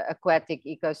an aquatic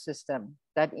ecosystem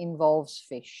that involves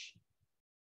fish?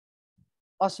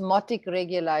 Osmotic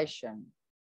regulation,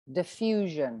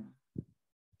 diffusion,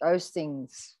 those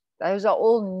things. Those are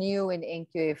all new in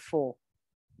NQF4.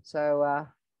 So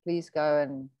please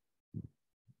go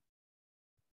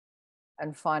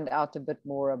and find out a bit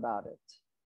more about it.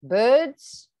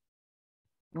 Birds,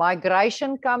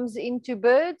 migration comes into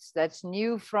birds. That's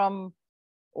new from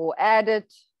or added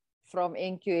from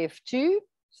NQF2.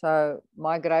 So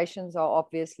migrations are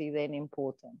obviously then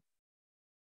important.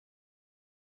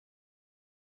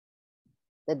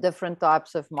 The different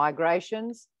types of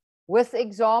migrations with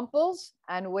examples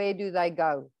and where do they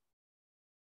go?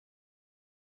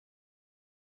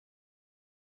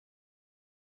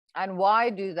 And why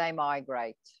do they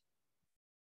migrate?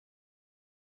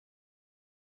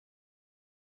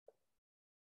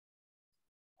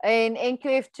 In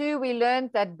NQF2, we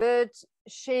learned that birds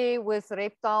share with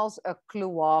reptiles a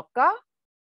cloaca.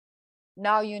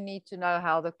 Now you need to know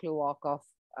how the cloaca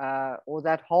or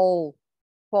that whole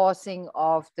passing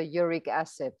of the uric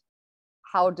acid,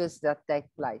 how does that take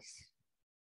place?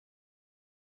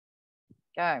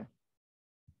 Okay.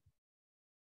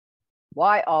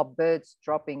 Why are birds'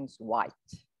 droppings white?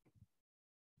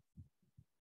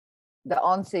 The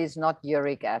answer is not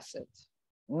uric acid,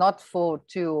 not for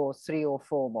 2 or 3 or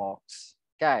 4 marks.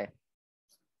 Okay.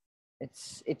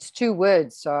 It's 2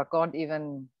 words, so I can't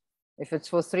even, if it's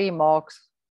for 3 marks,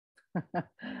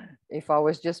 if I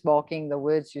was just marking the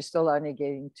words, you're still only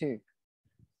getting 2.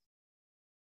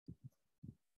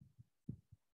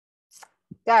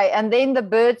 Okay, and then the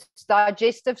bird's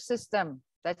digestive system.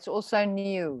 That's also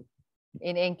new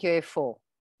in NQF4.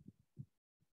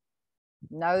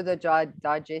 Know the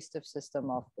digestive system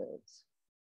of birds.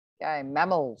 Okay,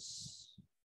 mammals.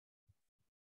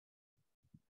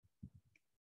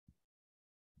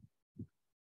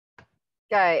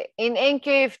 Okay, in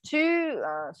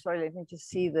NQF2, sorry, let me just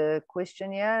see the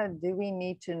question here. Do we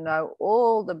need to know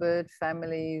all the bird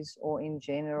families or in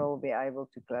general be able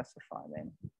to classify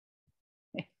them?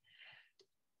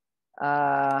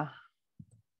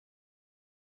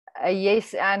 A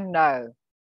yes and no.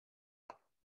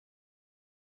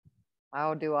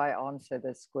 How do I answer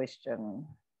this question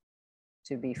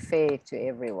to be fair to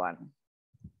everyone?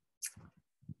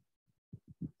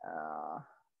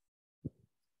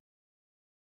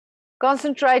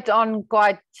 Concentrate on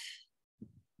quite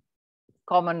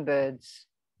common birds,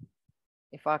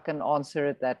 if I can answer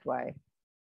it that way.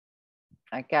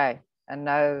 Okay, and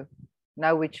know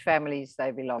which families they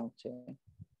belong to.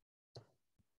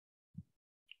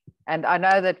 And I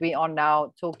know that we are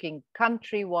now talking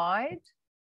countrywide.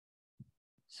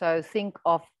 So think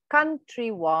of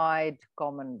countrywide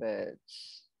common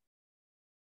birds.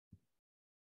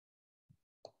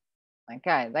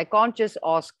 Okay, they can't just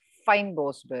ask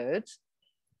fynbos birds,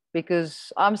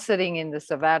 because I'm sitting in the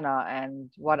savannah and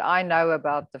what I know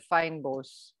about the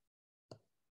fynbos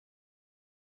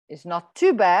is not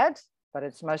too bad, but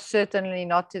it's most certainly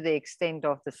not to the extent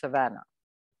of the savannah.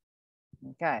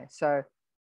 Okay, so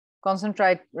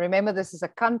concentrate. Remember, this is a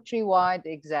countrywide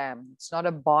exam. It's not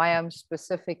a biome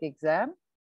specific exam.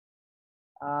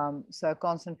 So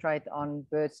concentrate on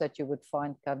birds that you would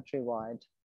find countrywide.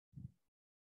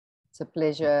 It's a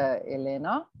pleasure,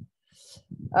 Elena.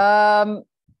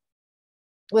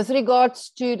 With regards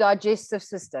to digestive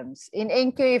systems, in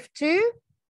NQF2,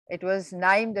 it was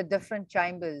named the different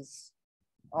chambers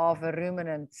of a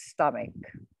ruminant stomach.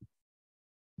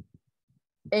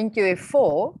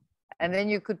 NQF4, and then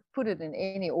you could put it in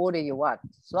any order you want,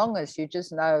 as long as you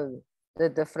just know the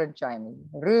different chambers.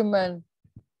 Rumen,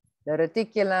 the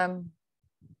reticulum,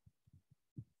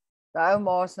 the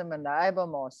omasum and the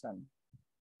abomasum.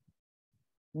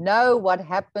 Know what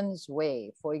happens where.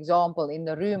 For example, in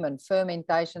the rumen,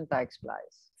 fermentation takes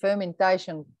place.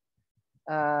 Fermentation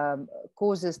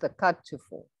causes the cud to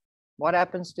fall. What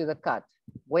happens to the cud?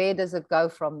 Where does it go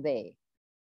from there?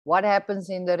 What happens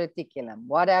in the reticulum?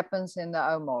 What happens in the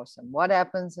omasum? What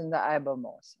happens in the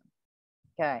abomasum?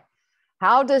 Okay.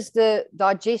 How does the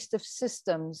digestive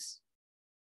systems,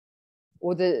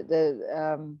 or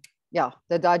the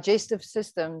digestive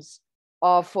systems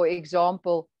of, for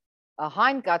example, a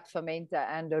hindgut fermenter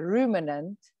and a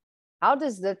ruminant, how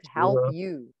does that help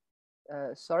you?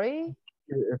 Sorry?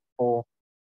 NQF4.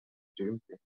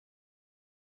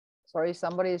 Sorry,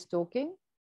 somebody is talking.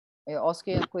 Are you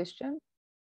asking a question?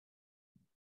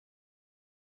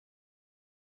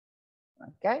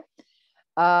 Okay.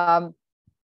 How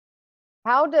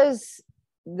does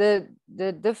the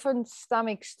different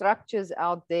stomach structures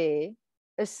out there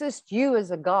assist you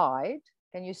as a guide?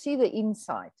 Can you see the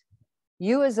insight?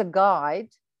 You as a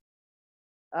guide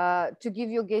to give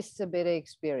your guests a better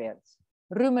experience.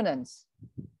 Ruminants,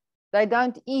 they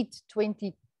don't eat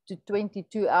 20 to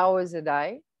 22 hours a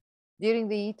day. During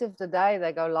the heat of the day,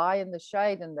 they go lie in the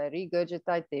shade and they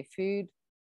regurgitate their food,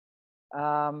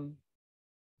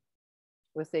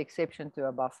 with the exception to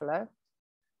a buffalo.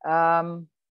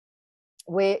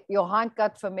 Where your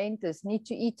hindgut fermenters need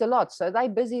to eat a lot, so they're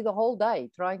busy the whole day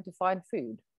trying to find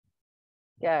food.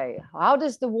 Okay, how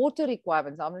does the water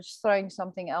requirements, I'm just throwing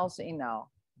something else in now,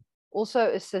 also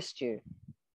assist you?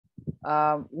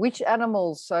 Which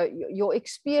animals, so your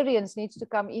experience needs to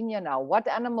come in here now. What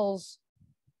animals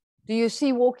do you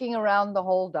see walking around the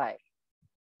whole day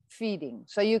feeding?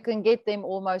 So you can get them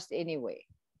almost anywhere.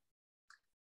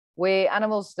 Where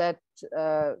animals that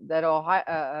are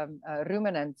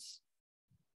ruminants,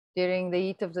 during the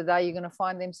heat of the day, you're going to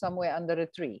find them somewhere under a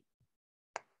tree.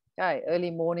 Okay, early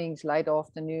mornings, late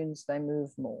afternoons, they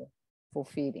move more for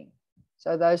feeding.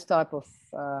 So those type of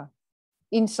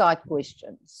insight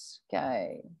questions.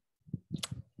 Okay.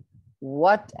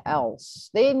 What else?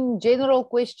 Then general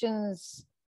questions.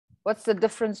 What's the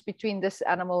difference between this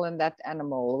animal and that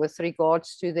animal with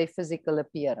regards to their physical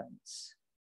appearance?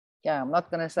 Yeah, I'm not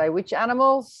going to say which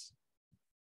animals,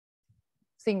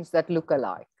 things that look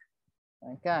alike.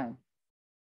 Okay.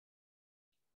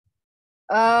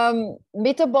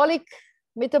 Metabolic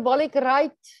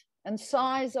rate and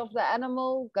size of the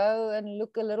animal. Go and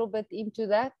look a little bit into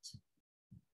that.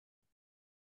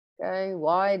 Okay,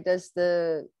 why does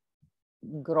the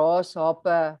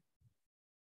grasshopper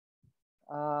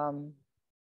or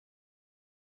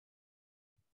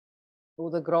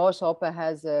the grasshopper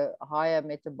has a higher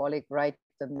metabolic rate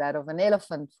than that of an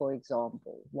elephant, for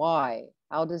example? Why?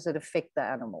 How does it affect the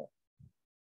animal?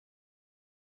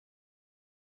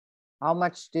 How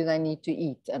much do they need to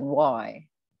eat and why?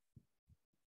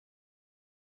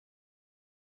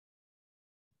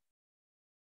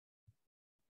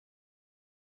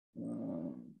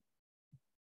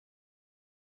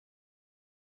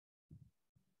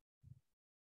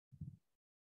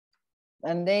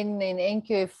 And then in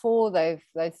NQF4,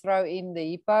 they throw in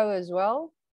the hippo as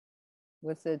well,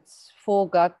 with its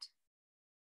foregut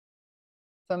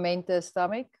fermenter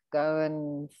stomach. Go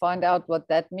and find out what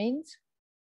that means.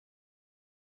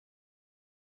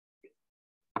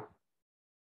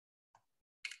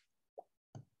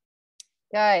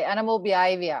 Okay, animal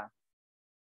behavior.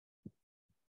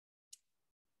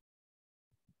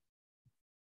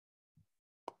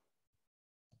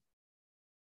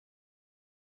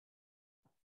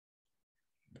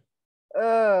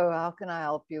 Oh, how can I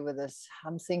help you with this?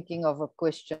 I'm thinking of a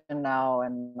question now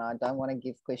and I don't want to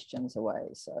give questions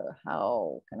away. So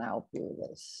how can I help you with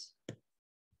this?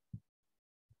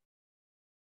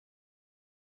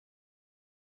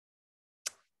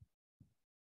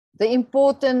 The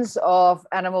importance of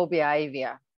animal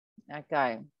behavior.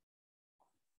 Okay.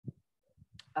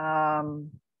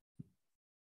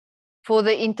 For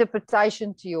the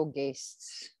interpretation to your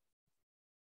guests.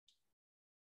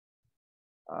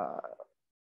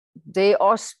 There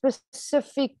are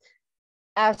specific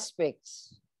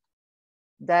aspects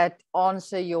that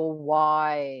answer your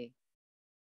why,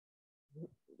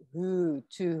 who,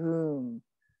 to whom,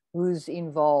 who's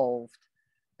involved.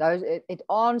 Those, it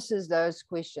answers those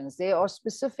questions. There are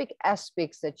specific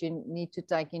aspects that you need to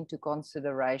take into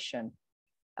consideration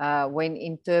when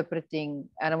interpreting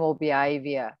animal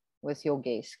behavior with your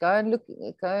guests. Go and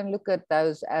look at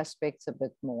those aspects a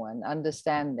bit more and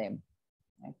understand them.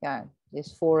 Okay,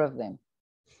 there's 4 of them.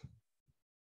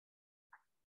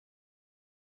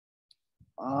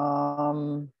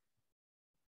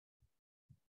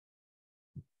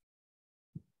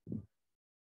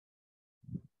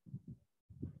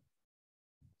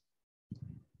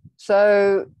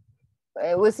 So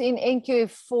within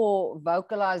NQF4,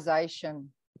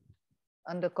 vocalization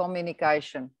under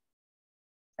communication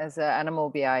as an animal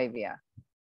behavior.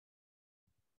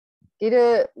 Get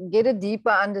a deeper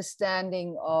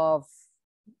understanding of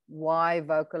why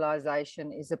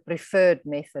vocalization is a preferred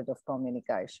method of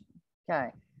communication.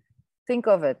 Okay, think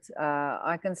of it.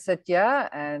 I can sit here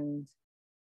and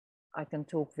I can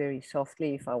talk very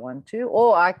softly if I want to,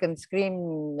 or I can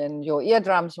scream and your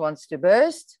eardrums wants to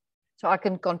burst. So I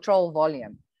can control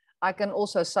volume. I can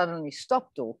also suddenly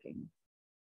stop talking,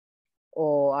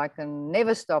 or I can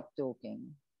never stop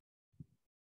talking.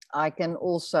 I can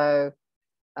also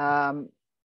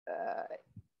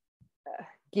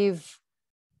give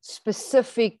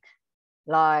specific,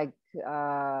 like,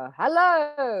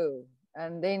 hello,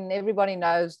 and then everybody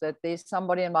knows that there's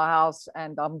somebody in my house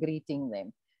and I'm greeting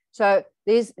them. So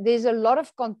there's a lot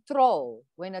of control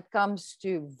when it comes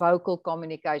to vocal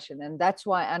communication, and that's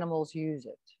why animals use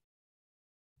it.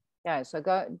 Yeah, so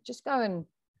just go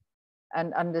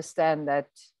and understand that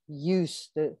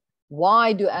use.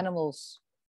 Why do animals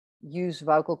use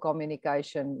vocal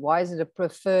communication? Why is it a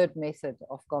preferred method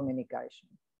of communication?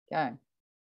 Okay.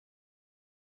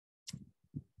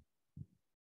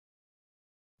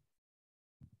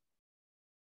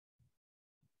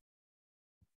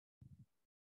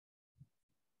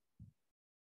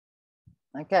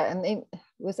 Okay, and then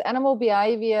with animal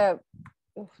behavior,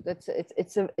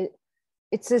 it's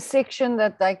a section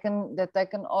that they can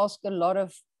ask a lot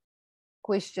of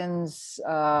questions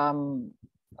for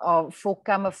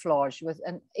camouflage with,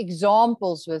 and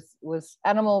examples with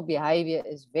animal behavior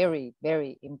is very,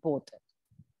 very important.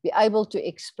 Be able to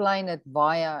explain it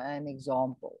via an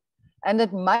example, and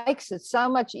it makes it so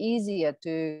much easier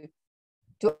to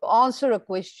answer a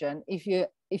question if you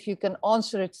can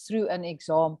answer it through an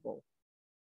example.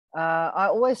 I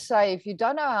always say, if you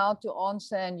don't know how to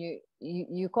answer and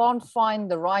you can't find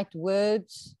the right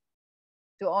words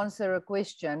to answer a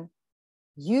question,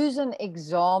 use an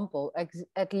example.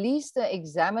 At least the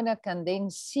examiner can then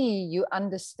see you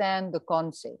understand the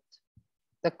concept,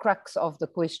 the crux of the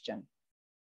question.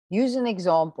 Use an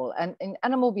example. And in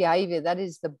animal behavior, that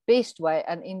is the best way.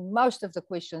 And in most of the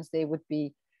questions, they would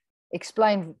be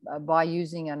explained by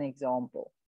using an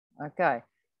example. Okay.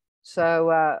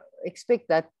 So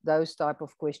expect those type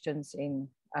of questions in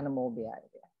animal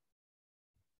behavior.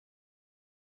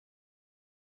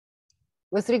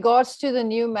 With regards to the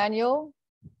new manual,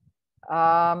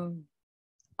 I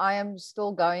am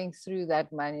still going through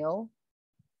that manual.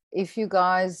 If you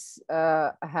guys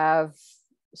have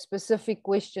specific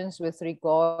questions with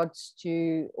regards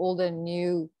to all the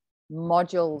new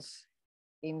modules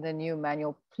in the new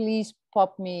manual, please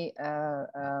pop me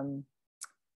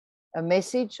a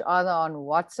message either on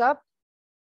WhatsApp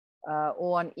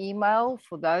or on email.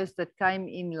 For those that came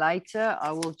in later,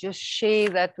 I will just share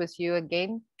that with you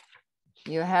again.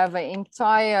 You have an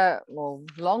entire, well,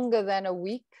 longer than a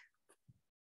week.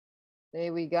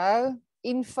 There we go.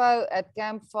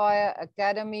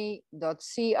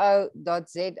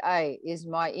 info@campfireacademy.co.za is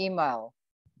my email.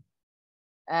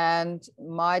 And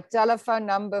my telephone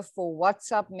number for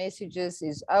WhatsApp messages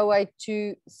is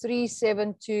 082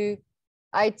 372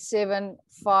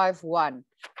 8751.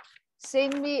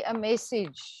 Send me a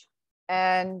message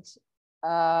and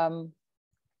I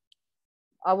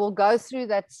will go through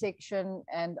that section,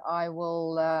 and I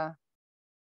will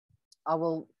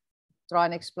try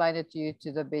and explain it to you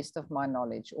to the best of my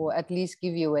knowledge, or at least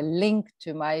give you a link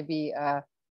to maybe a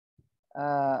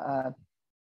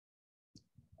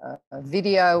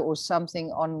video or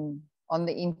something on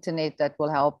the internet that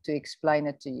will help to explain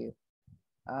it to you.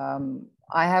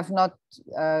 I have not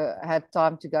had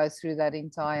time to go through that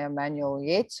entire manual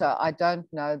yet, so I don't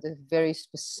know the very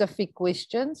specific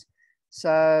questions,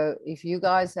 So if you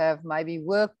guys have maybe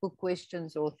workbook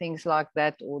questions or things like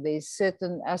that, or there's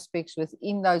certain aspects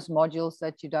within those modules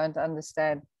that you don't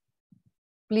understand,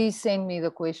 please send me the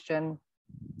question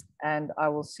and I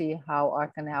will see how I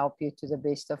can help you to the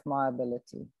best of my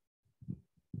ability.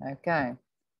 Okay.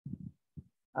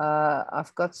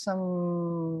 I've got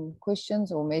some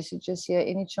questions or messages here.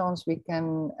 Any chance we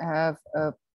can have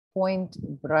a point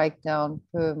breakdown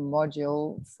per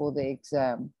module for the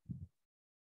exam?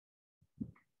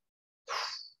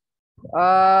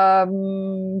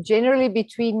 Generally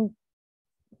between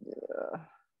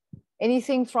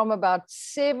anything from about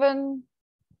 7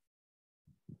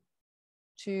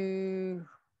 to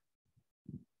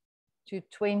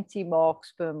 20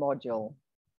 marks per module.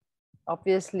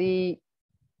 Obviously,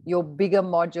 your bigger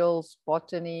modules,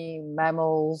 botany,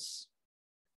 mammals,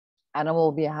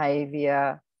 animal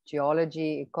behavior,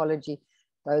 geology, ecology,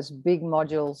 those big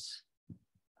modules,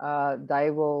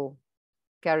 they will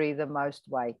carry the most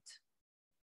weight.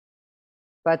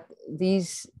 But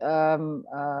these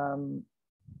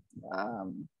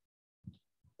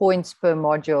points per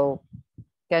module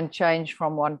can change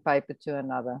from one paper to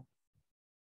another.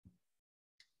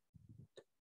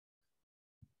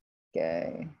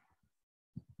 Okay.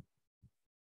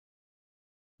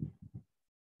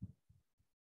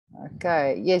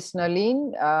 Okay, yes,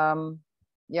 Nolene.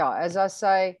 Yeah, as I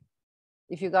say,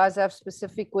 if you guys have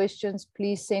specific questions,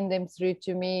 please send them through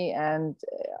to me. And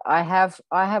I have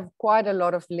quite a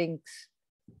lot of links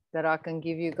that I can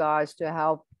give you guys to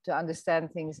help to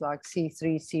understand things like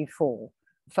C3, C4,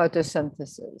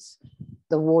 photosynthesis,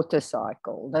 the water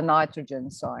cycle, the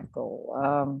nitrogen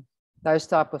cycle, those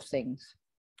type of things.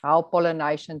 How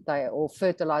pollination or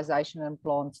fertilization in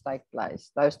plants take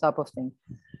place, those type of things.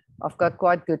 I've got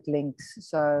quite good links.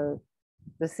 So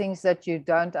the things that you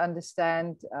don't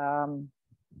understand,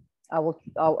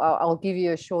 I'll give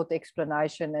you a short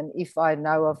explanation, and if I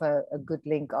know of a good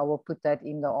link, I will put that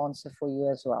in the answer for you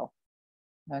as well.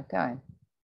 Okay.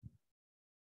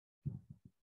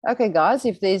 Okay, guys,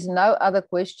 if there's no other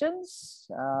questions,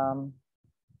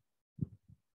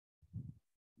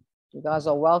 you guys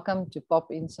are welcome to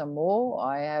pop in some more.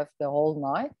 I have the whole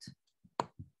night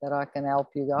that I can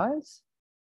help you guys.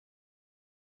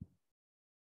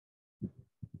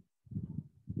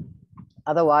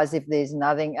 Otherwise, if there's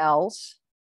nothing else,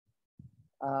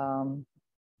 I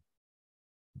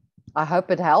hope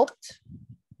it helped.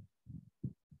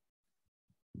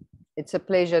 It's a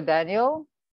pleasure, Daniel.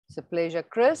 It's a pleasure,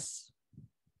 Chris.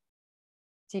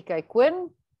 TK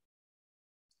Quinn.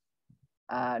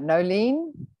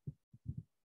 Nolene.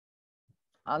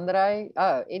 Andre.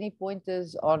 Oh, any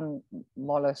pointers on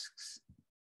mollusks?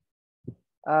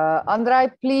 Andre,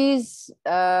 please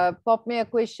pop me a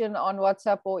question on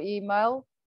WhatsApp or email.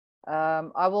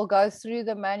 I will go through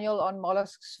the manual on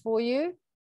mollusks for you,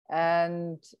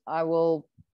 and I will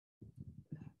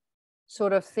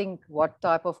sort of think what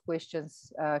type of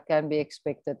questions can be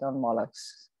expected on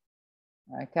mollusks.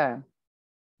 Okay.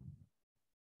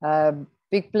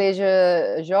 Big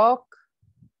pleasure, Jacques.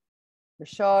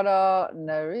 Rashada,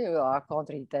 no, I can't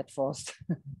read that fast.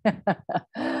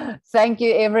 Thank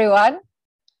you, everyone.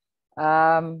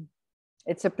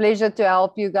 It's a pleasure to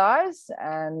help you guys,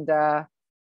 and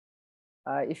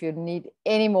if you need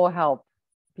any more help,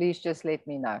 please just let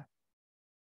me know.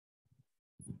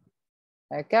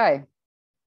 Okay.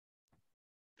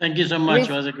 Thank you so much.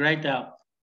 It was a great help.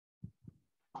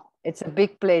 It's a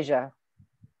big pleasure.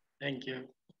 Thank you.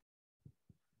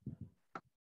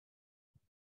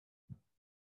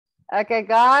 Okay,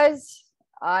 guys,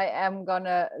 I am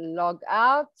gonna log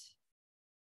out.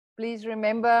 Please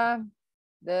remember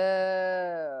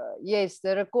the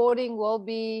recording will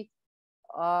be,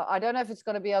 I don't know if it's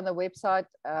going to be on the website.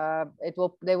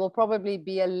 There will probably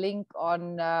be a link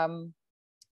on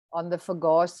the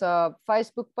FAGASA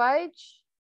Facebook page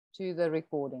to the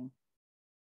recording.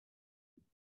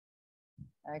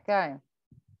 Okay.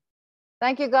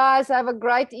 Thank you, guys. Have a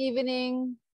great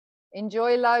evening.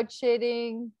 Enjoy load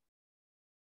shedding.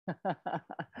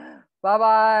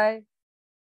 Bye-bye.